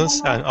Darwin's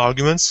evidence and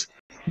arguments,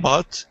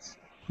 but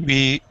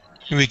we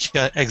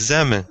can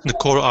examine the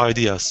core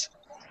ideas.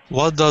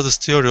 What does the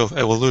theory of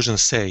evolution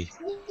say?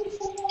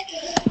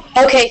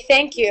 Okay,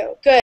 thank you.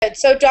 Good.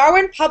 So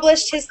Darwin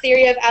published his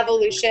theory of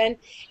evolution,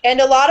 and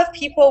a lot of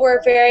people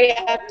were very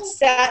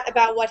upset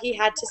about what he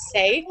had to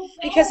say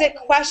because it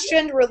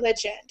questioned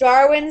religion.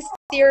 Darwin's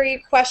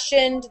theory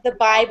questioned the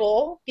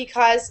Bible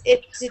because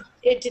it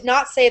did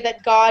not say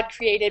that God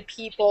created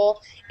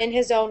people in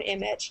his own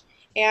image.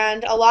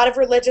 And a lot of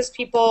religious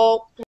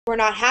people were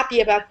not happy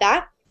about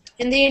that.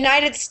 In the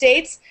United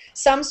States,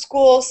 some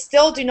schools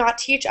still do not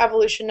teach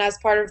evolution as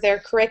part of their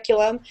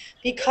curriculum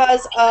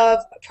because of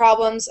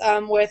problems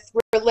with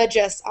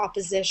religious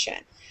opposition.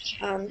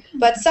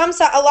 But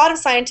a lot of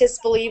scientists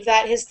believe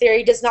that his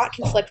theory does not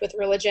conflict with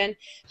religion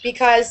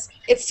because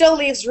it still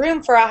leaves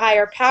room for a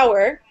higher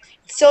power.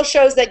 It still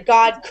shows that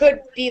God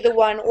could be the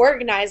one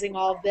organizing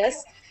all of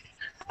this.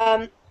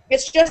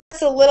 It's just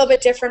a little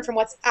bit different from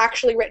what's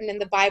actually written in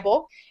the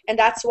Bible, and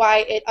that's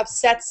why it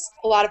upsets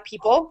a lot of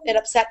people. It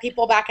upset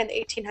people back in the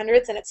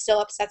 1800s, and it still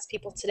upsets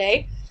people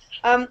today.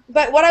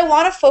 But what I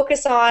want to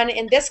focus on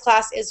in this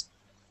class is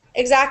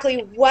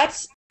exactly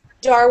what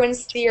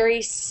Darwin's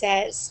theory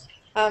says.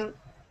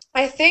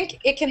 I think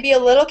it can be a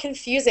little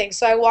confusing,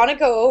 so I want to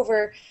go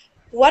over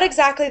what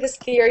exactly this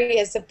theory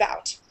is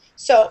about.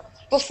 So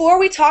before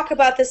we talk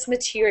about this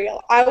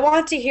material, I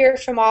want to hear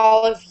from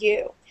all of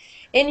you.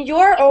 In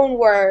your own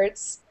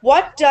words,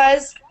 what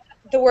does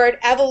the word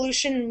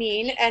evolution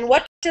mean, and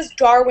what does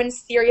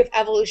Darwin's theory of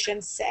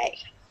evolution say,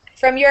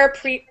 from your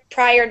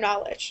prior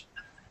knowledge?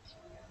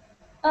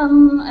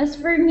 As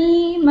for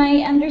me,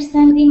 my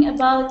understanding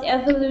about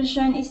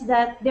evolution is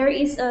that there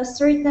is a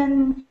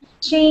certain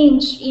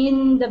change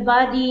in the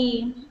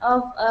body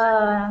of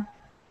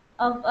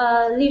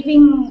a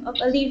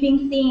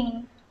living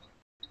thing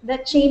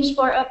that changed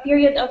for a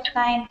period of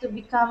time to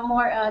become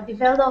more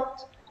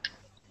developed.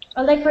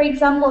 Like for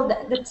example,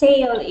 the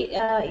tail.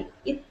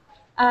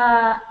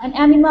 An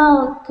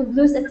animal could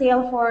lose a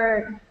tail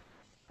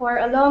for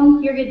a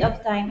long period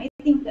of time. I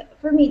think that,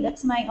 for me,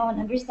 that's my own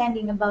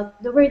understanding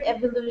about the word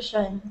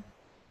evolution.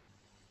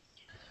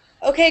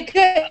 Okay,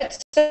 good.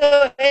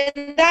 So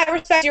in that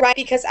respect, you're right,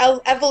 because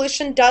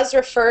evolution does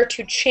refer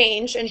to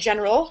change in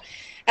general.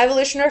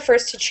 Evolution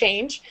refers to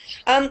change.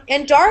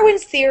 And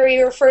Darwin's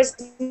theory refers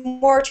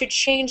more to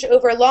change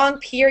over long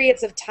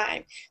periods of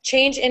time,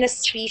 change in a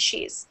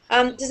species.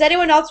 Does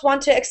anyone else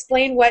want to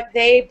explain what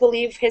they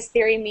believe his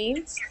theory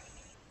means?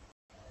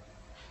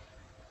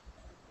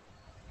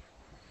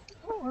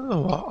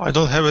 I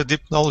don't have a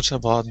deep knowledge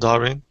about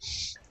Darwin,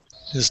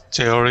 his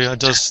theory. I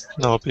just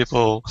know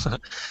people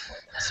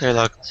say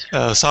like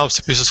some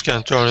species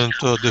can turn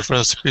into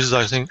different species,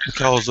 I think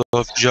because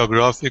of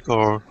geographic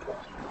or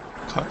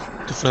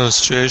different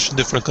situation,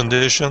 different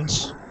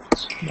conditions.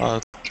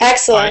 But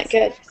excellent,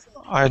 good.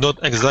 I don't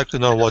exactly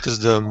know what is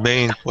the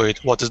main point,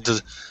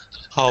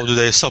 how do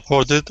they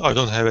support it. I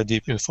don't have a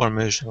deep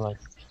information like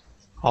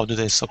how do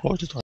they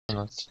support it or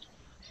not.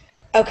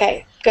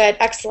 Okay, good,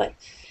 excellent.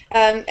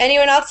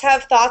 Anyone else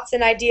have thoughts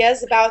and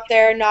ideas about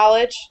their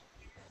knowledge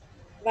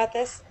about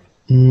this?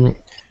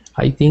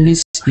 I think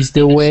it's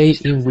the way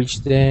in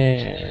which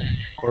the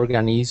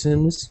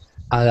organisms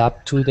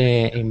adapt to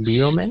the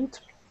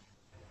environment.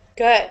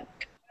 Good.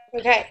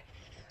 Okay.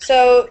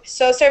 So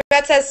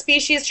Servet says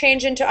species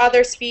change into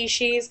other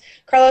species.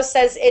 Carlos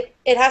says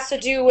it has to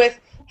do with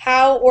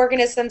how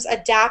organisms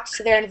adapt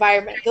to their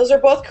environment. Those are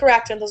both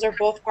correct, and those are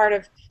both part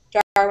of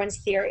Darwin's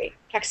theory.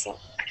 Excellent.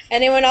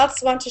 Anyone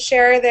else want to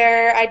share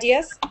their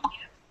ideas?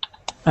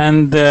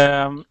 And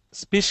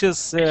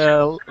species,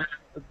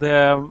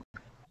 the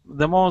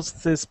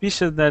most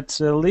species that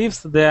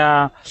lives, they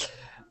are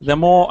the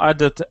more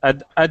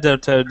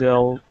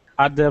adaptable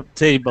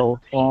adaptable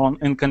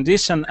in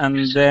condition, and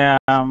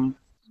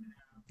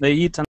they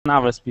eat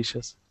another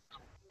species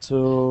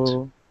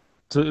to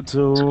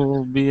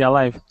be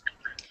alive.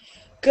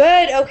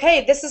 Good.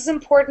 Okay, this is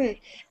important.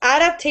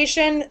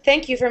 Adaptation,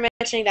 thank you for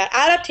mentioning that.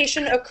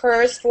 Adaptation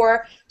occurs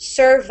for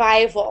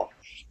survival.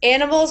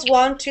 Animals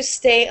want to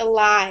stay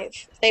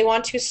alive. They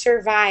want to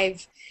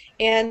survive.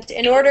 And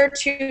in order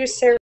to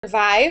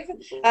survive,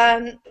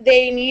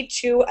 they need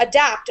to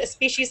adapt. A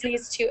species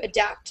needs to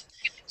adapt.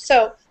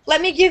 So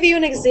let me give you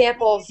an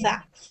example of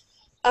that.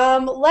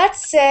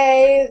 Let's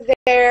say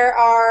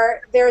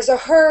there's a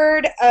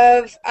herd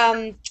of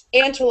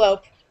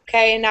antelope,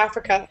 okay, in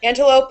Africa.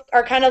 Antelope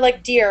are kind of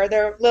like deer.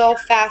 They're little,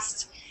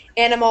 fast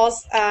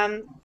animals.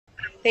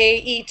 They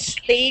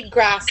eat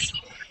grass,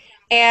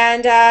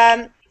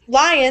 and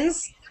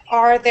lions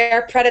are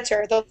their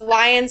predator. The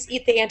lions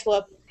eat the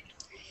antelope,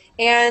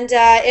 and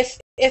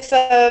if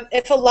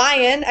a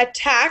lion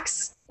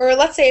attacks, or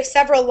let's say if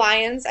several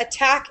lions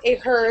attack a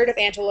herd of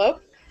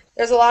antelope,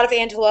 there's a lot of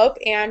antelope,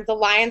 and the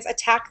lions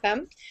attack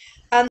them.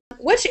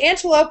 Which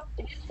antelope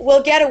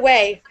will get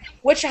away?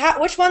 Which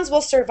ones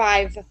will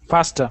survive?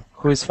 Faster.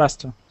 Who is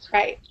faster?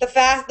 Right. The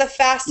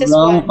fastest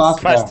Run ones.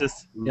 faster.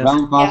 Fastest. Yes.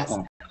 Run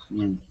faster.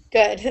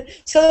 Good.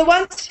 So the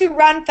ones who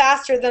run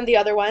faster than the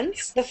other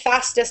ones, the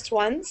fastest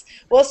ones,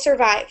 will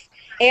survive.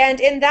 And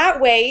in that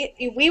way,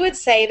 we would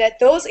say that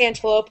those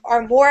antelope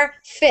are more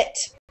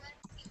fit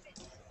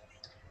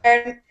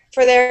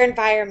for their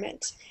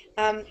environment.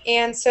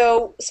 And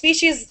so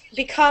species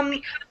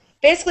become,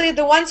 basically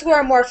the ones who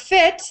are more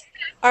fit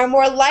are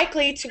more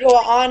likely to go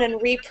on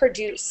and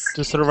reproduce.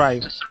 To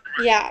survive.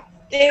 Yeah.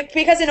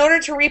 Because in order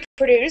to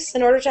reproduce,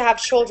 in order to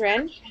have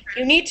children,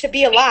 you need to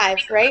be alive,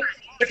 right?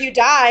 If you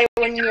die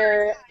when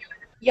you're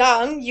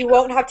young, you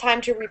won't have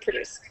time to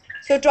reproduce.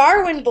 So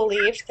Darwin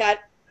believed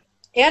that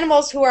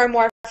animals who are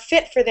more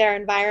fit for their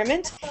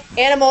environment,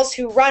 animals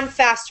who run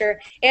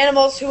faster,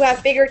 animals who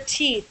have bigger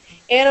teeth,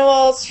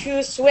 animals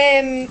who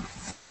swim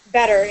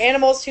better,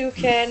 animals who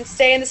can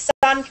stay in the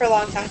sun for a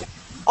long time.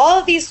 All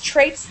of these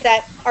traits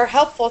that are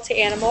helpful to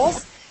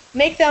animals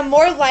make them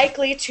more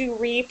likely to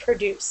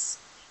reproduce.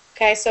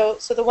 Okay, so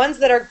the ones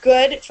that are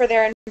good for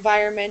their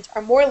environment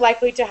are more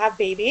likely to have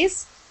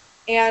babies,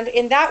 and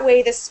in that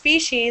way the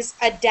species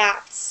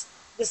adapts.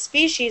 The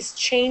species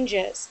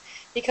changes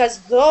because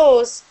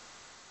those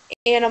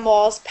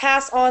animals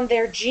pass on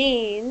their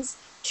genes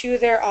to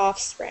their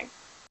offspring.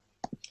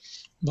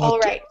 But All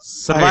right.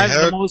 Survive the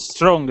heard- most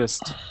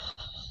strongest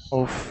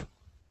of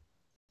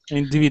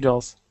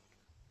individuals.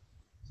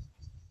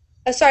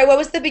 Sorry, what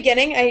was the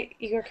beginning?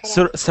 You were cut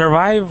off.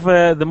 Survive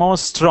the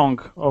most strong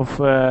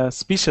of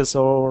species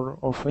or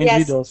of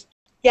individuals.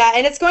 Yeah,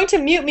 and it's going to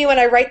mute me when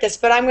I write this,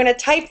 but I'm going to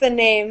type the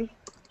name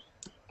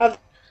of...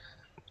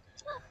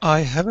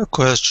 I have a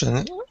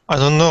question. I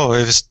don't know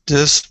if it's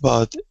this,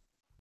 but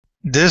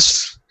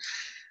this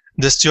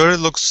theory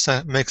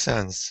makes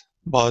sense.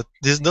 But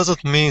this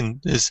doesn't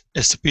mean this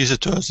a species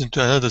turns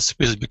into another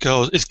species,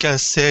 because it can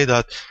say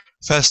that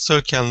faster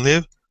can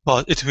live,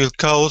 but it will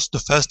cause the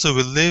faster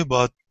will live,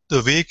 but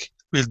the weak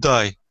will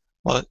die.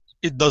 But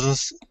it doesn't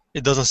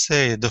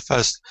say the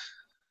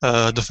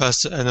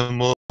faster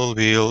animal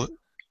will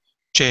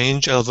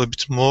change a little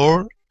bit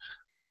more.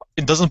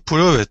 It doesn't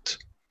prove it.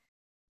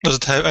 Does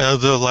it have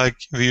another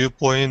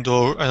viewpoint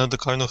or another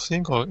kind of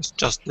thing, or it's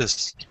just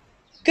this?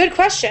 Good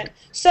question.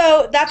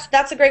 So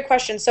that's a great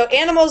question. So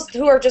animals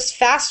who are just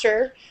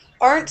faster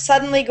aren't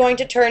suddenly going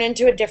to turn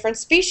into a different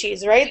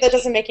species, right? That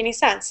doesn't make any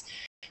sense.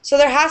 So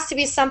there has to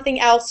be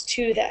something else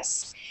to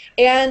this.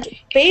 And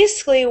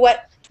basically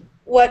what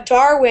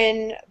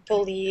Darwin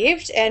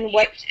believed, and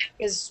what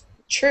is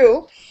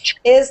true,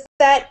 is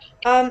that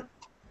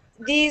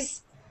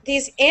these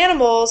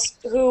animals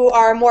who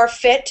are more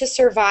fit to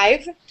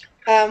survive,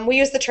 we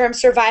use the term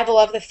survival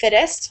of the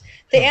fittest,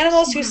 the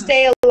animals who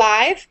stay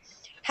alive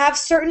have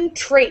certain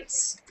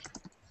traits.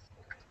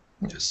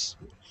 Yes.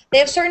 They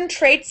have certain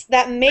traits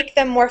that make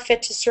them more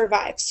fit to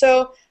survive.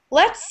 So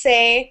let's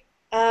say,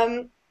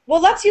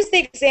 let's use the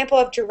example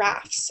of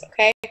giraffes,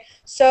 okay?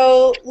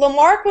 So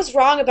Lamarck was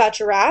wrong about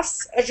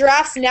giraffes. A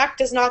giraffe's neck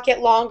does not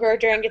get longer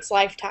during its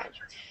lifetime.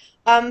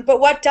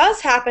 But what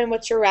does happen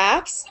with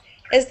giraffes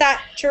is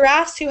that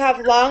giraffes who have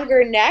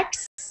longer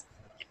necks,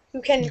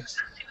 who can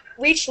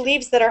reach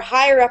leaves that are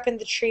higher up in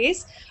the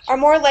trees, are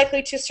more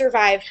likely to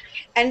survive.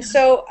 And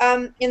so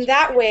in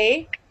that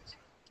way,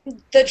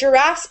 the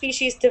giraffe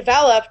species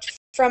developed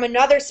from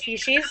another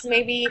species,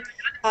 maybe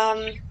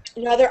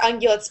another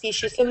ungulate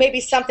species, so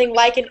maybe something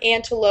like an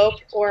antelope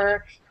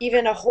or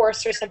even a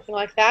horse or something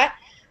like that.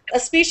 A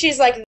species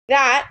like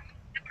that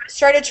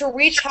started to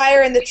reach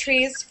higher in the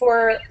trees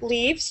for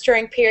leaves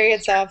during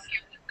periods of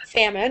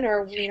famine,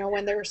 or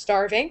when they were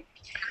starving.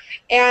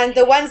 And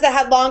the ones that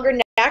had longer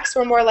necks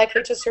were more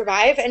likely to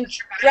survive, and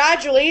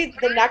gradually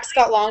the necks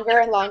got longer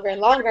and longer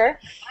and longer,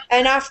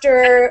 and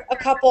after a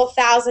couple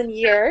thousand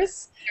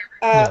years,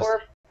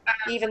 or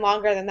even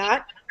longer than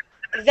that,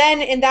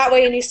 then in that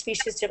way a new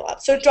species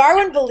develops. So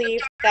Darwin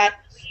believed that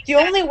the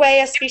only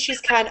way a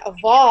species can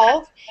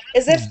evolve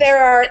is if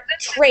there are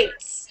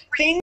traits,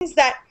 things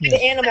that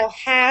the animal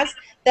has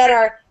that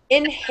are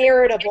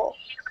inheritable.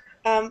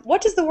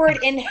 What does the word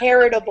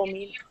inheritable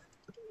mean?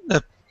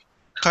 A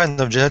kind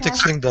of genetic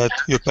thing that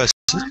you pass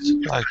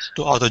it like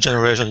to other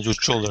generations, your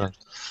children.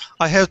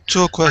 I have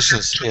two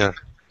questions here.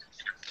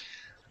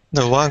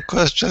 The one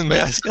question,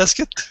 may I ask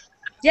it?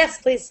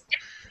 Yes, please.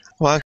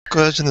 One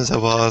question is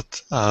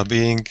about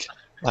being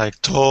like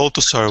tall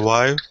to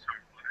survive.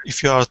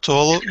 If you are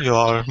tall, you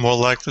are more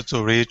likely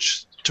to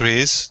reach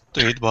trees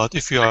to eat, but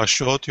if you are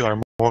short, you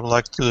are more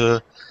likely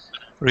to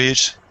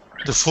reach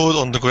the food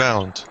on the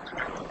ground.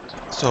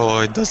 So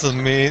it doesn't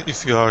mean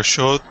if you are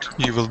short,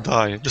 you will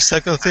die. The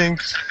second thing,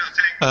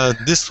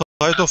 this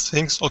side of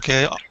things,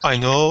 okay, I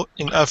know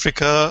in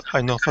Africa,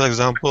 I know for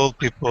example,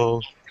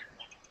 people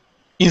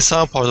in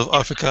some part of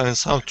Africa, in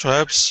some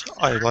tribes,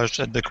 I watched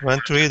a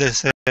documentary, they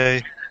say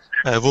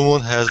a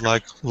woman has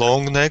like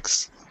long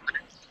necks,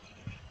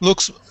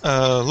 look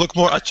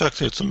more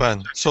attractive to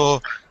men.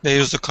 So they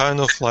use the kind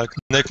of like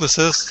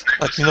necklaces,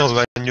 like you know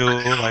when you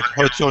like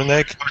hurt your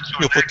neck,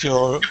 you put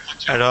your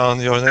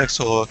around your neck,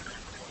 so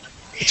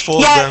it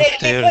forces Yeah, them to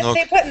tear,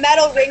 they put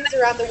metal rings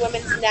around the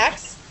women's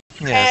necks,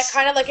 Yes.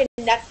 kind of like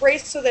a neck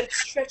brace, so that it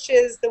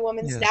stretches the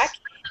woman's Yes. neck.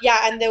 Yeah,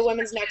 and the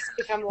women's necks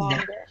become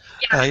longer.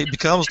 It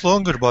becomes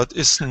longer, but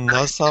it's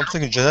not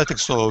something genetic.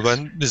 So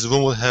when this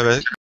woman have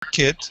a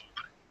kid,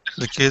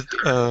 the kid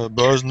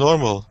births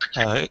normal,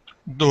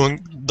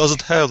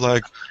 doesn't have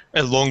like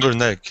a longer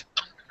neck.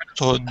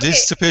 So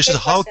this species,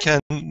 how can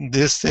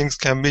these things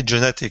can be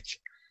genetic?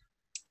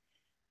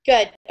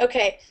 Good.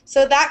 Okay.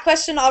 So that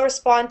question I'll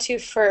respond to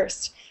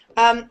first.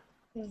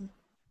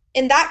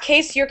 In that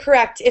case, you're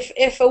correct.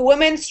 If a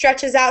woman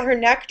stretches out her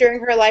neck during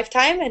her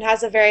lifetime and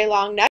has a very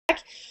long neck,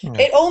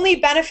 it only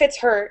benefits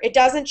her. It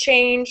doesn't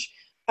change.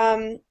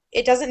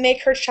 It doesn't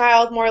make her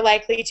child more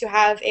likely to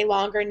have a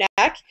longer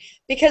neck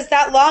because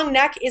that long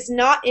neck is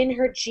not in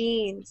her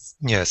genes.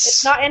 Yes.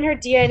 It's not in her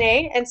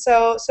DNA, and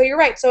so you're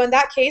right. So in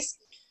that case,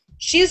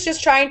 she's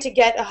just trying to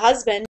get a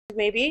husband,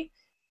 maybe,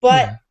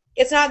 but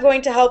it's not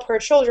going to help her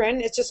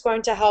children. It's just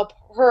going to help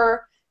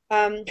her,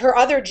 her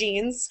other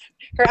genes,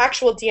 her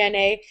actual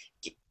DNA,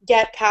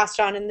 get passed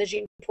on in the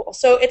gene pool.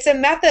 So it's a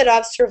method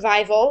of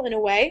survival in a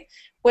way.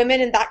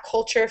 Women in that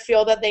culture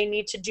feel that they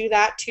need to do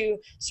that to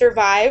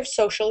survive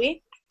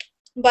socially.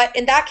 But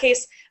in that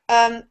case,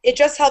 it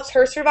just helps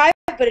her survive,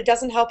 but it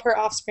doesn't help her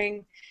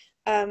offspring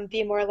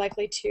be more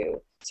likely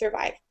to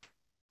survive.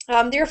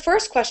 Your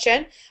first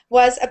question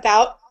was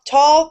about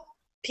tall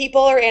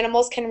people or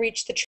animals can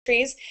reach the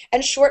trees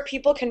and short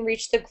people can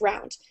reach the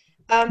ground.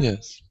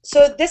 Yes.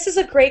 So this is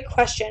a great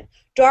question.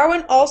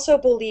 Darwin also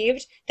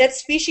believed that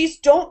species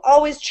don't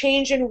always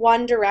change in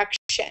one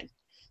direction.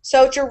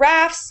 So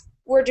giraffes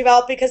were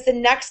developed because the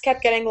necks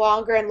kept getting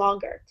longer and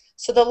longer.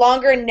 So the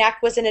longer neck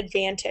was an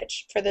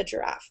advantage for the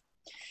giraffe.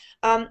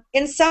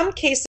 In some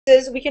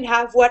cases, we can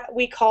have what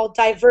we call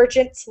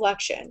divergent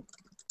selection.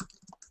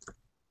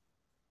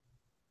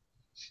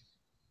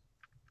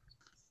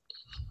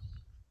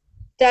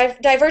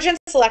 Divergent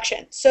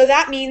selection. So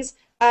that means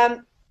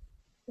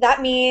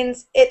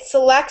it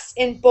selects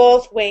in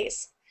both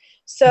ways.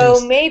 So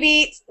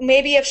maybe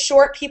if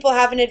short people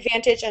have an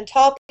advantage and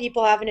tall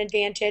people have an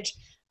advantage,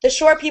 the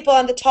short people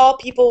and the tall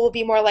people will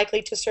be more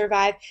likely to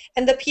survive,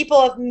 and the people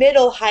of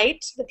middle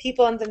height, the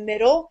people in the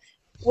middle,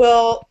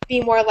 will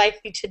be more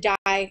likely to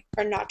die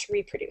or not to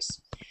reproduce.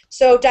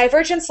 So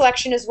divergent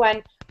selection is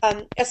when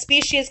a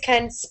species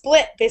can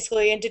split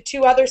basically into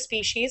two other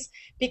species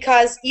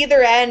because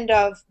either end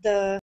of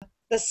the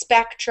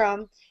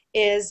spectrum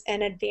is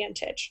an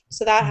advantage.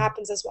 So that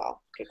happens as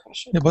well. Good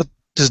question. Yeah, but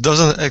this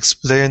doesn't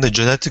explain the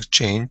genetic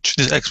change.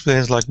 This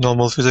explains like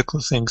normal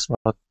physical things,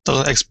 but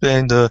doesn't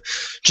explain the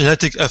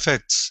genetic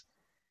effects.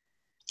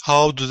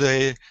 How do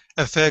they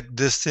affect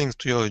these things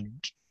to your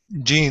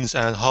genes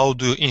and how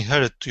do you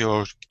inherit to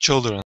your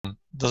children?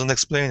 Doesn't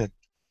explain it.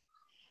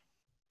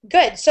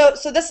 Good. So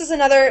this is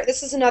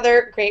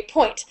another great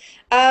point.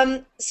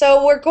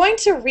 So we're going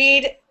to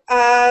read.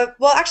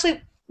 Well,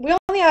 actually, we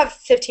only have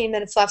 15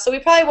 minutes left, so we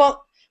probably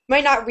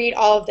might not read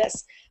all of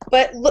this.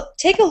 But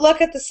take a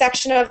look at the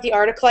section of the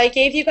article I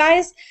gave you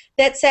guys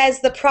that says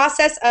the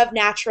process of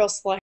natural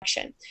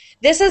selection.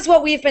 This is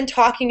what we've been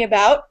talking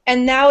about,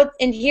 and now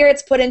in here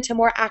it's put into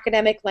more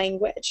academic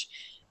language.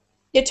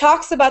 It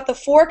talks about the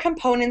 4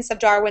 components of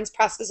Darwin's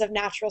process of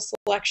natural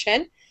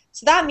selection.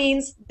 So that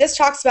means this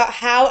talks about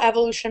how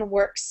evolution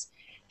works,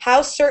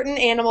 how certain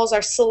animals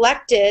are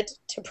selected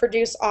to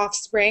produce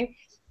offspring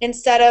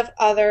instead of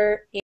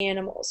other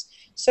animals.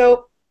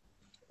 So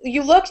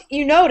you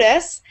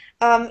notice,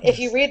 if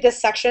you read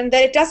this section,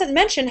 that it doesn't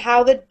mention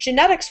how the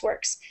genetics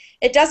works.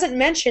 It doesn't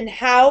mention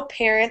how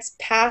parents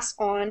pass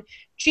on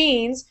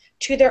genes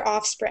to their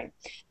offspring.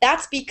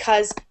 That's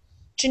because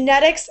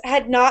genetics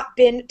had not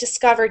been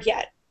discovered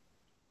yet.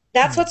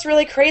 That's what's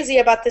really crazy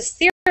about this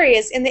theory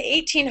is in the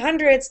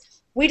 1800s,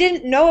 we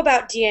didn't know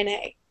about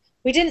DNA.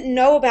 We didn't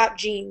know about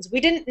genes. We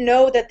didn't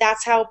know that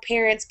that's how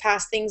parents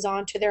pass things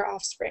on to their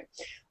offspring.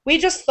 We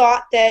just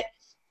thought that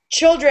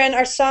children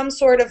are some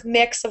sort of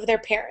mix of their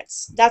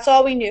parents. That's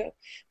all we knew.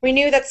 We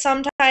knew that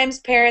sometimes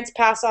parents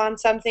pass on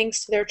some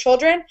things to their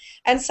children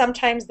and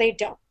sometimes they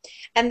don't.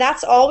 And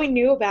that's all we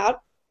knew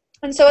about.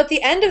 And so at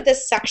the end of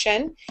this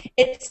section,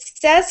 it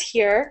says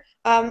here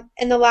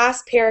in the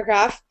last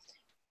paragraph,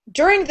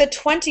 during the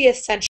 20th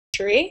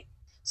century,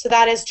 so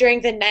that is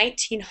during the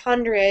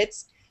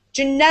 1900s,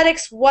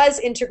 genetics was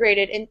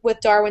integrated with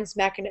Darwin's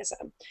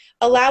mechanism,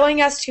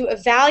 allowing us to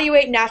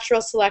evaluate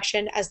natural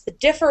selection as the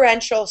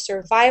differential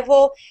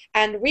survival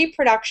and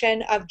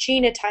reproduction of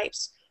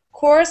genotypes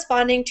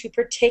corresponding to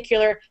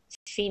particular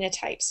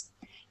phenotypes.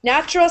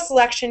 Natural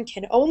selection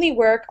can only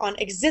work on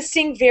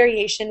existing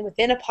variation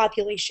within a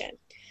population.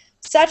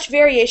 Such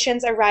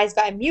variations arise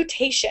by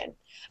mutation,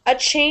 a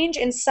change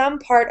in some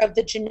part of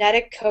the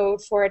genetic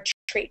code for a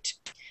trait.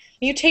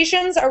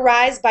 Mutations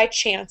arise by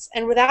chance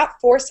and without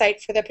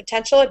foresight for the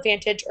potential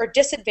advantage or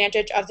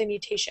disadvantage of the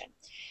mutation.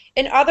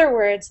 In other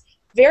words,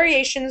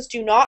 variations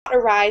do not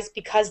arise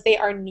because they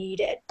are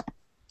needed.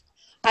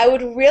 I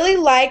would really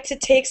like to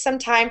take some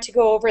time to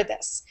go over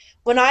this.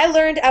 When I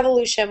learned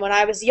evolution when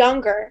I was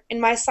younger in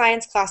my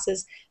science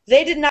classes,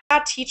 they did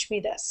not teach me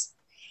this.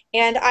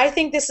 And I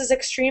think this is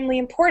extremely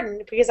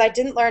important because I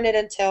didn't learn it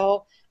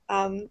until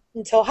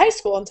high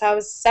school, until I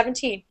was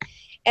 17.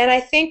 And I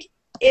think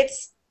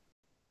it's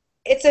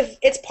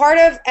part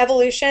of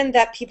evolution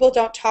that people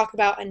don't talk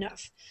about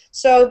enough.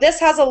 So this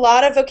has a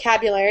lot of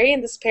vocabulary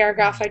in this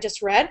paragraph I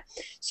just read.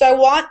 So I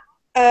want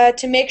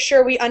to make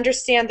sure we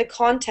understand the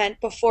content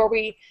before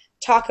we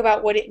talk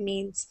about what it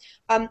means.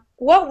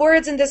 What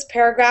words in this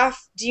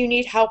paragraph do you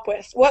need help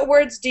with? What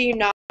words do you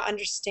not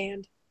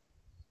understand?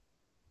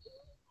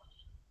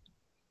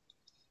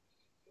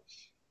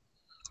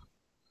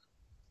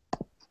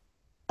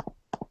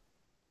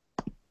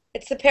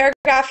 It's the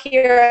paragraph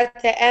here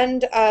at the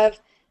end of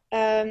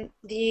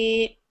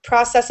the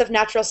process of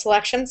natural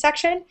selection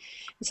section.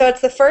 So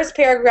it's the first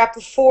paragraph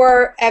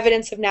before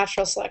evidence of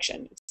natural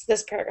selection. It's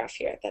this paragraph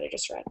here that I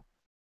just read.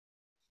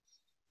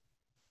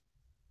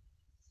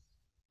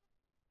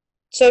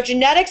 So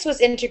genetics was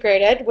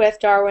integrated with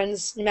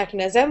Darwin's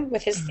mechanism,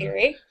 with his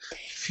theory.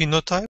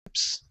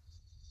 Phenotypes?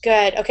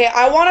 Good. Okay,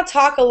 I want to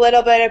talk a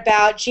little bit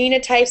about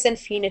genotypes and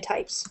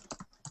phenotypes.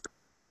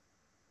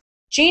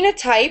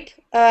 Genotype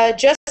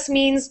just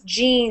means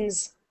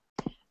genes.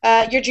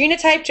 Your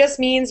genotype just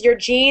means your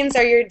genes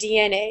are your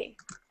DNA.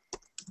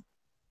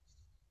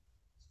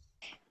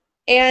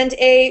 And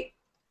a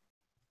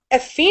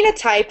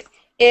phenotype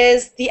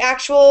is the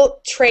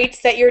actual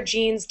traits that your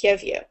genes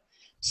give you.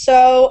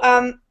 So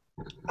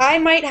I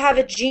might have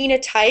a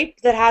genotype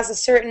that has a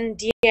certain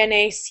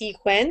DNA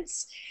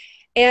sequence,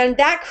 and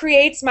that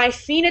creates my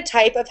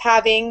phenotype of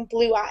having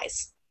blue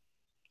eyes.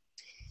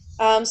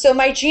 So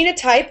my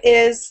genotype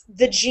is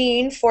the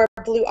gene for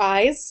blue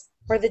eyes,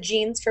 or the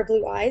genes for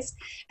blue eyes,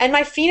 and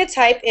my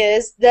phenotype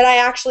is that I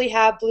actually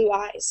have blue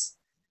eyes.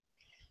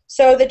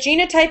 So the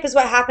genotype is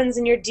what happens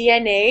in your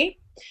DNA.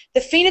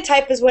 The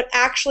phenotype is what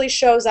actually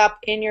shows up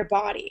in your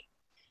body.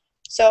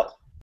 So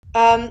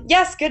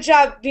yes, good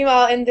job,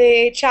 Bimal, in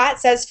the chat.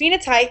 Says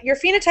phenotype. Your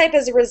phenotype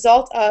is a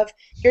result of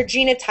your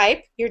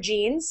genotype, your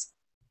genes,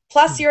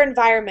 plus your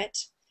environment.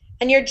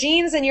 And your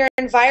genes and your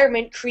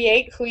environment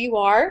create who you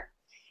are.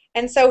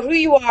 And so who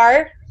you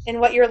are and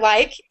what you're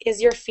like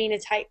is your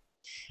phenotype.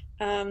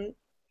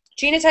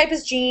 Genotype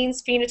is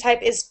genes.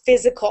 Phenotype is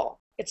physical.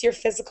 It's your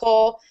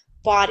physical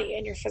body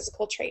and your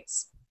physical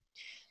traits.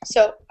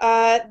 So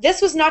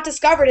this was not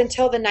discovered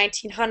until the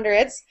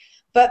 1900s.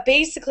 But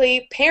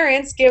basically,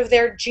 parents give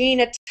their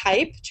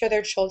genotype to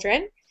their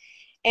children,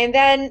 and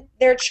then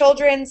their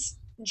children's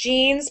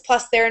genes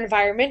plus their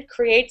environment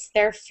creates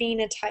their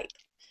phenotype.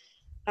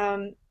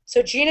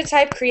 So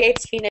genotype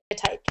creates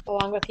phenotype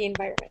along with the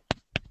environment.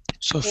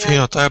 So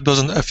phenotype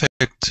doesn't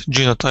affect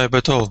genotype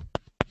at all.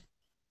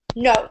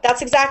 No,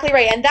 that's exactly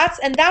right, and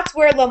that's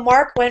where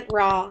Lamarck went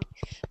wrong.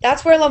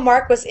 That's where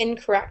Lamarck was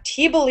incorrect.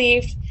 He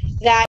believed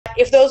that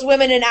if those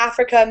women in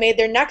Africa made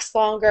their necks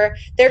longer,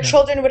 their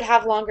children would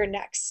have longer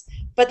necks.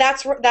 But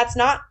that's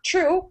not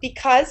true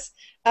because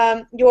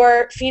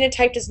your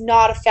phenotype does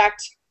not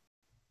affect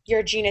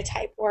your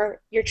genotype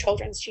or your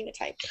children's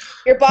genotype.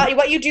 Your body,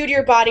 what you do to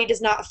your body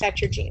does not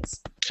affect your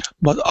genes.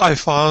 But I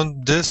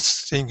found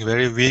this thing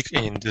very weak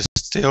in this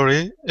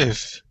theory.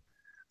 If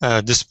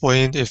this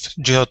point, if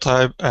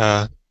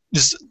genotype,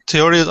 this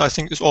theory I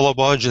think is all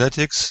about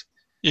genetics.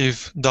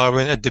 If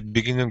Darwin at the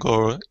beginning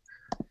or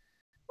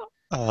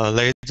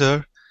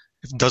later,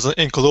 if it doesn't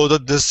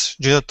include this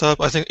genotype,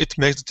 I think it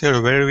makes the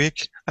theory very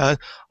weak. And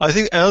I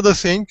think another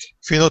thing,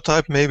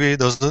 phenotype maybe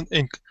doesn't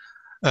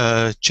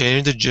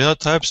change the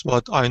genotypes,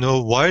 but I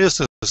know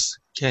viruses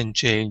can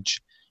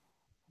change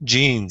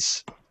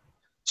genes.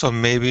 So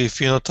maybe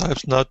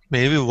phenotypes not,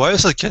 maybe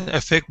viruses can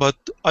affect, but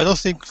I don't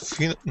think,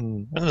 I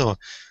don't know.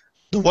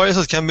 The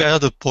viruses can be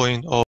another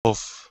point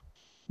of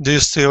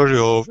this theory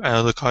or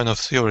another kind of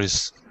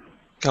theories.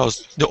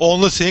 Because the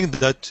only thing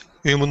that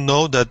human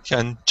know that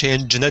can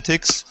change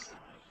genetics,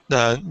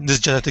 that this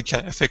genetic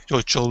can affect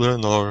your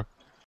children or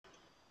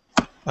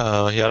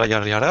yada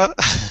yada yada.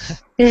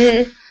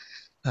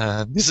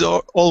 These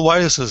are all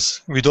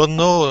viruses. We don't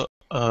know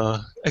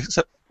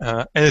except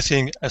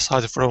anything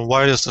aside from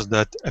viruses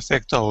that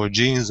affect our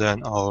genes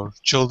and our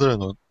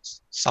children or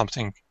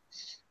something.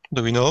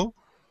 Do we know?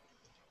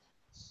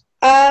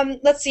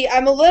 Let's see.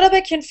 I'm a little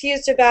bit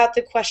confused about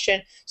the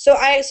question. So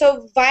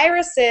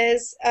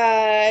viruses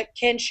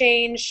can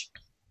change.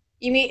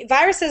 You mean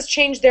viruses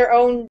change their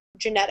own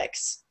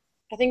genetics?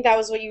 I think that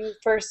was what you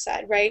first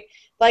said, right?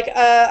 Like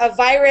a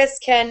virus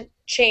can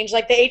change,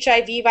 like the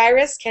HIV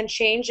virus can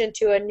change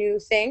into a new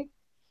thing.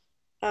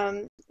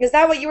 Is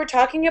that what you were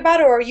talking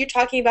about, or are you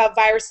talking about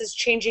viruses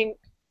changing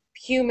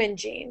human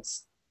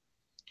genes?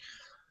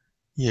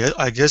 Yeah,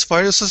 I guess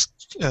viruses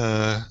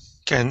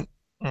can,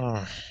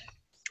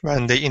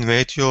 when they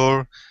invade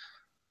your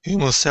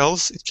human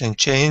cells, it can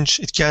change.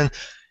 It can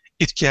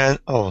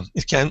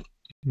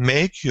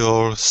make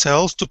your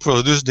cells to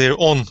produce their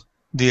own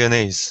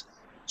DNAs.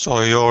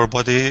 So your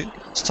body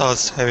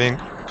starts having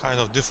kind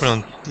of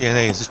different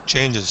DNAs. It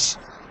changes.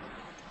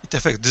 It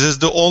affects. This is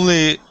the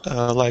only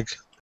like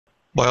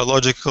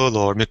biological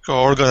or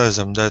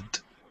microorganism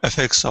that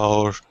affects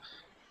our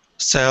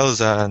cells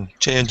and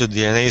change the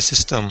DNA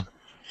system.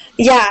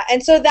 Yeah,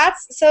 and so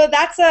that's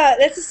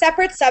a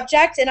separate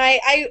subject, and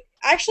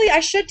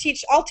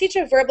I'll teach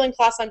a Verbling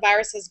class on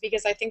viruses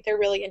because I think they're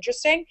really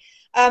interesting,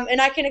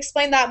 and I can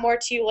explain that more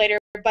to you later.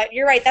 But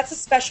you're right, that's a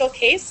special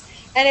case,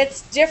 and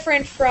it's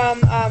different from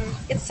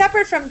it's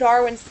separate from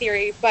Darwin's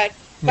theory, but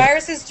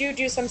viruses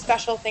do some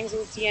special things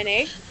with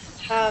DNA.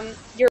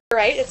 You're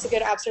right, it's a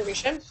good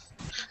observation.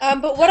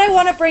 But what I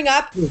want to bring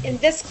up in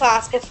this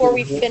class before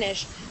we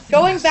finish,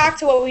 going back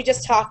to what we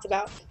just talked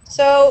about.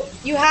 So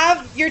you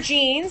have your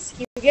genes,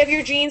 you give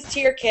your genes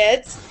to your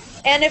kids,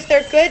 and if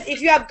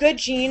you have good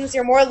genes,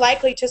 you're more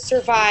likely to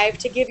survive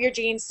to give your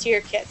genes to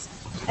your kids.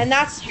 And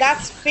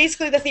that's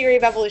basically the theory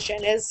of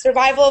evolution, is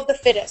survival of the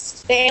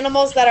fittest. The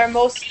animals that are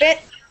most fit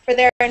for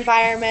their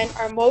environment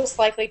are most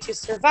likely to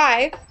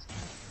survive.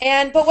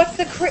 But what's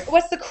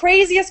the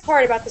craziest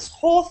part about this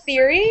whole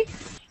theory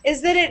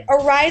is that it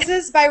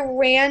arises by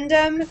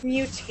random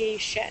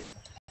mutation.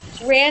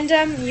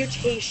 Random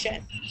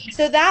mutation.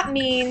 So that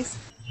means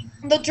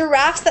the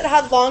giraffes that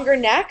had longer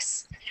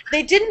necks,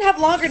 they didn't have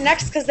longer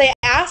necks because they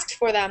asked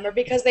for them or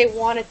because they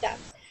wanted them.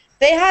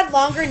 They had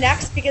longer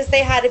necks because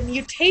they had a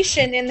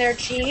mutation in their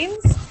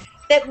genes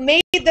that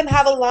made them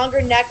have a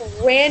longer neck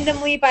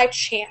randomly by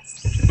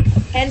chance.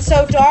 And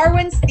so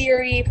Darwin's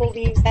theory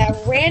believes that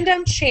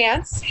random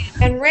chance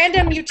and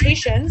random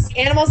mutations,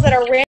 animals that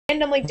are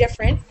randomly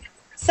different,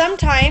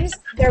 sometimes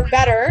they're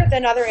better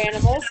than other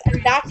animals,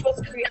 and that's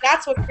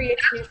what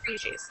creates new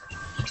species.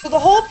 So the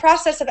whole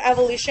process of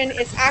evolution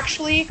is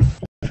actually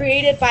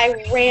created by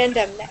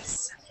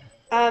randomness.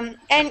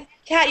 And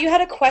Kat, you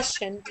had a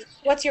question.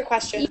 What's your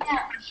question?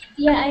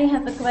 Yeah, I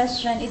have a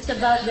question. It's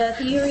about the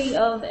theory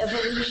of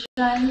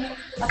evolution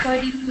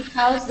according to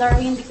Charles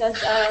Darwin, because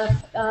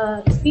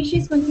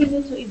species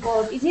continue to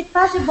evolve. Is it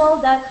possible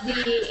that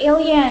the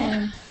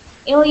aliens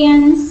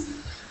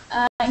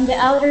in the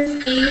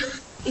outer space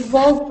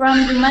evolved from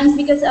humans?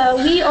 Because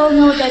we all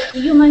know that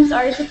humans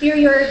are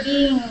superior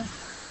beings.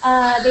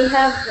 They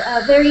have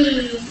a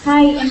very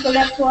high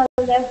intellectual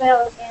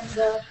level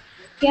and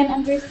can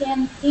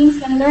understand things,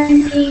 can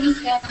learn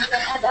things, can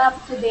add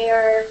up to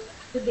their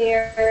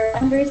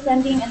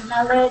understanding and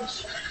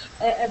knowledge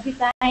every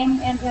time.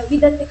 And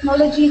with the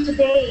technology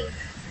today,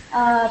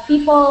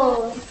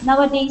 people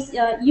nowadays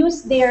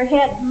use their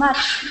head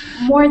much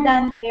more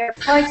than their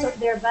parts of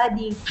their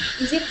body.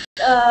 Is it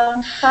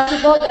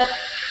possible that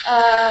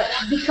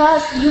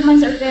because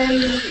humans are very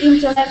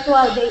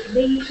intellectual,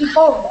 they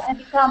evolve and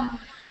become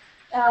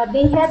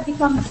they have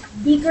become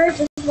bigger,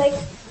 just like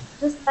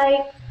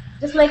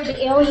just like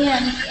the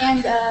aliens,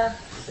 and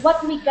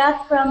what we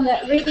got from the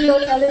radio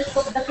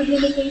telescope, the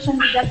communication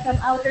we got from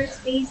outer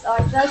space are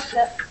just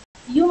the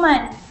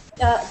human,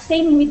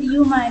 same with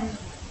human,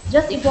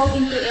 just evolve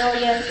into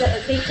aliens.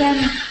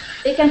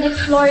 They can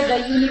explore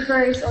the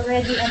universe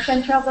already and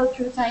can travel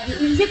through time.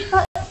 Is it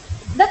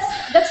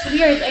that's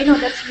weird? I know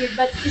that's weird,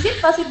 but is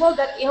it possible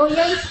that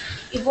aliens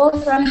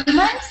evolved from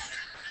humans?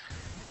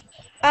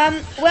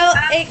 Well,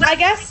 I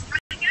guess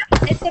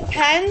it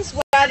depends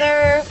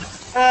whether,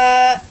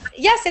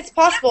 yes, it's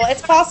possible.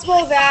 It's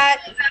possible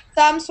that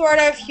some sort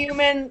of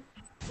human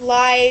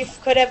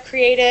life could have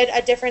created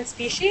a different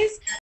species.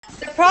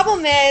 The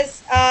problem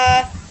is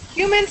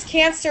humans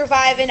can't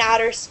survive in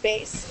outer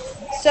space.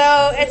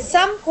 So at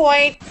some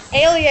point,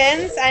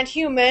 aliens and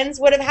humans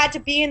would have had to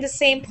be in the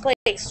same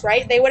place,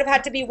 right? They would have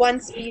had to be one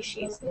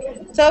species.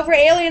 So for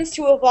aliens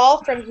to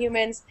evolve from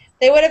humans,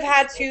 they would have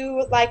had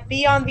to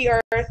be on the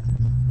Earth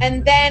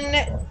and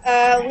then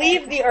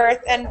leave the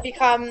Earth and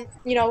become,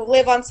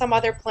 live on some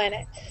other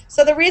planet.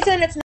 So the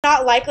reason it's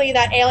not likely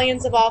that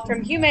aliens evolved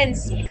from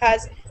humans is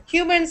because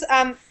humans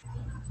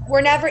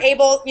were never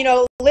able,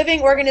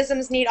 living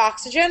organisms need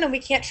oxygen and we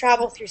can't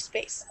travel through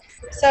space.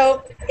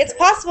 So it's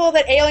possible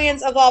that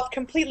aliens evolved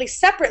completely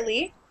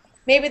separately.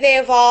 Maybe they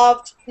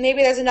evolved,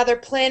 maybe there's another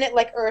planet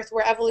like Earth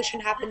where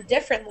evolution happened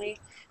differently.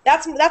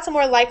 That's a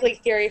more likely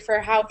theory for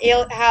how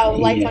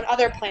life on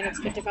other planets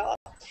could develop.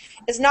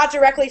 It's not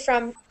directly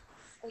from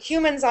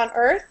humans on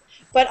Earth,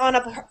 but on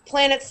a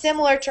planet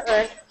similar to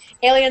Earth,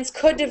 aliens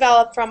could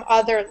develop from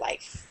other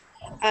life,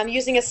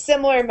 using a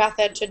similar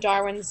method to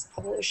Darwin's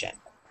evolution.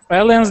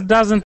 Aliens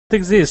doesn't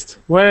exist.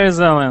 Where is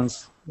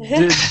aliens?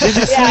 Did you see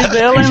the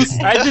aliens?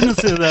 I didn't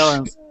see the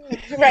aliens.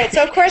 Right.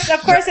 So of course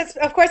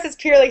it's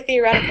purely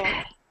theoretical.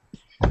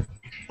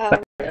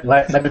 But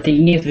the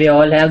thing is, we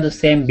all have the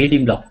same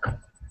building block.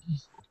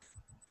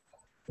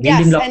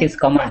 Building block is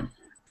common.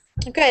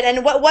 Good.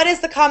 And what is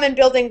the common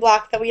building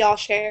block that we all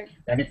share?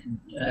 That is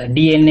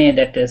DNA,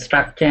 that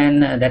structure,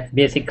 and that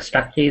basic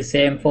structure is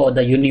same for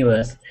the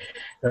universe.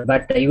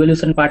 But the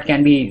evolution part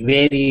can be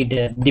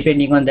varied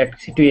depending on that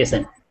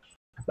situation.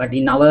 But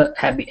in our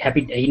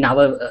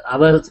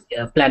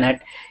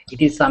planet,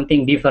 it is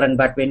something different.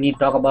 But when you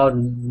talk about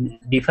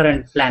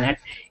different planet,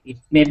 it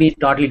may be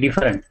totally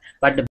different.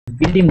 But the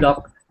building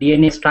block,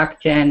 DNA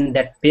structure, and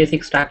that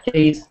basic structure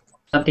is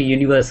something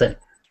universal.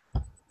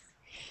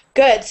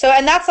 Good. So,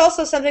 and that's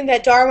also something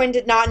that Darwin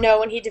did not know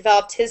when he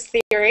developed his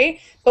theory,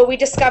 but we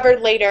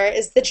discovered later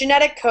is the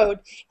genetic code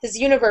is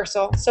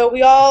universal. So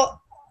we all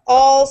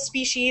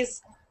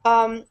species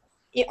on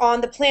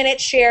the planet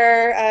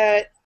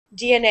share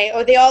DNA,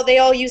 or they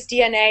all use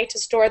DNA to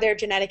store their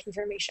genetic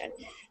information.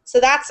 So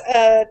that's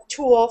a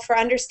tool for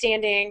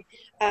understanding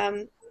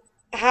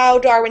how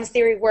Darwin's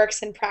theory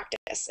works in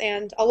practice,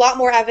 and a lot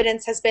more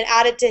evidence has been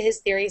added to his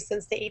theory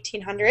since the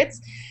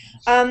 1800s.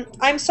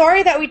 I'm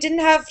sorry that we didn't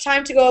have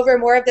time to go over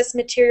more of this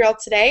material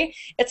today.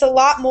 It's a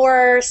lot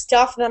more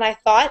stuff than I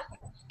thought.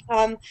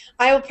 I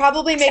will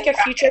probably make a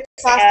future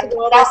class to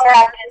go over some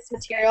evidence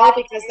material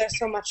because there's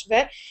so much of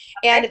it,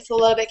 and it's a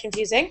little bit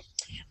confusing.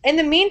 In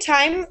the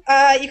meantime,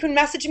 you can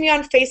message me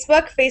on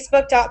Facebook,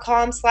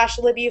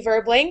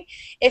 facebook.com/LibbyVerbling,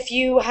 if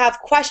you have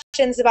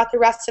questions about the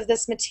rest of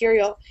this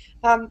material.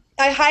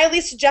 I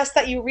highly suggest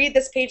that you read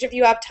this page if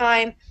you have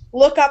time,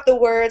 look up the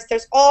words.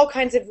 There's all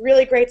kinds of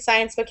really great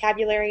science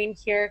vocabulary in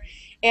here.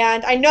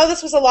 And I know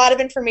this was a lot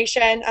of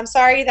information. I'm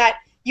sorry that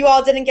you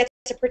all didn't get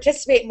to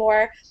participate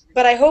more,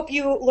 but I hope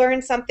you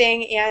learned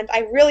something, and I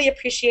really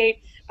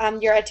appreciate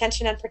your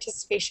attention and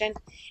participation.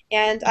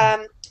 And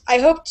I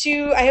hope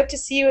to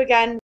see you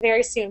again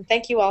very soon.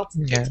 Thank you all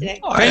today.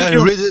 I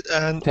read it,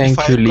 and if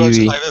I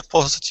got, I will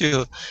post it to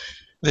you,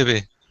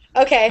 Libby.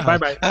 Okay.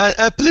 Bye-bye.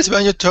 And please,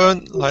 when you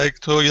turn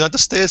to United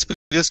States,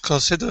 please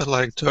consider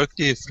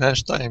Turkey,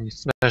 French time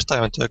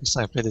and Turkish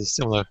time pretty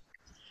similar.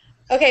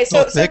 Okay,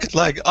 so make it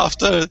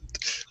after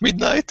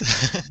midnight.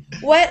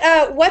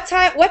 What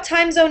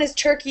time zone is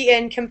Turkey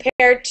in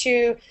compared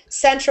to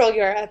Central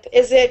Europe?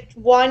 Is it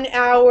 1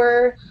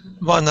 hour?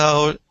 1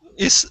 hour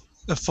is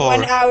 4.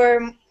 1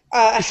 hour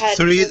ahead.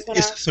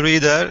 It's 3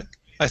 there.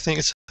 I think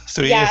it's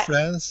 3 in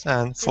France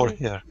and 4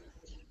 here.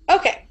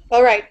 Okay.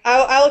 All right.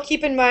 I will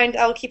keep in mind.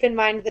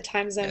 The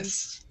time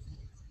zones.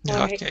 Yes.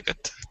 Right. Okay.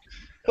 Good.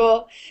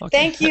 Cool. Okay.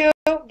 Thank you.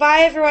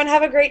 Bye, everyone.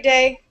 Have a great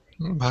day.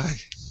 Bye.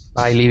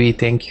 Bye, Libby.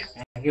 Thank you.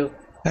 Thank you.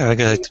 Have a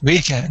good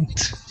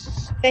weekend.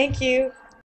 Thank you.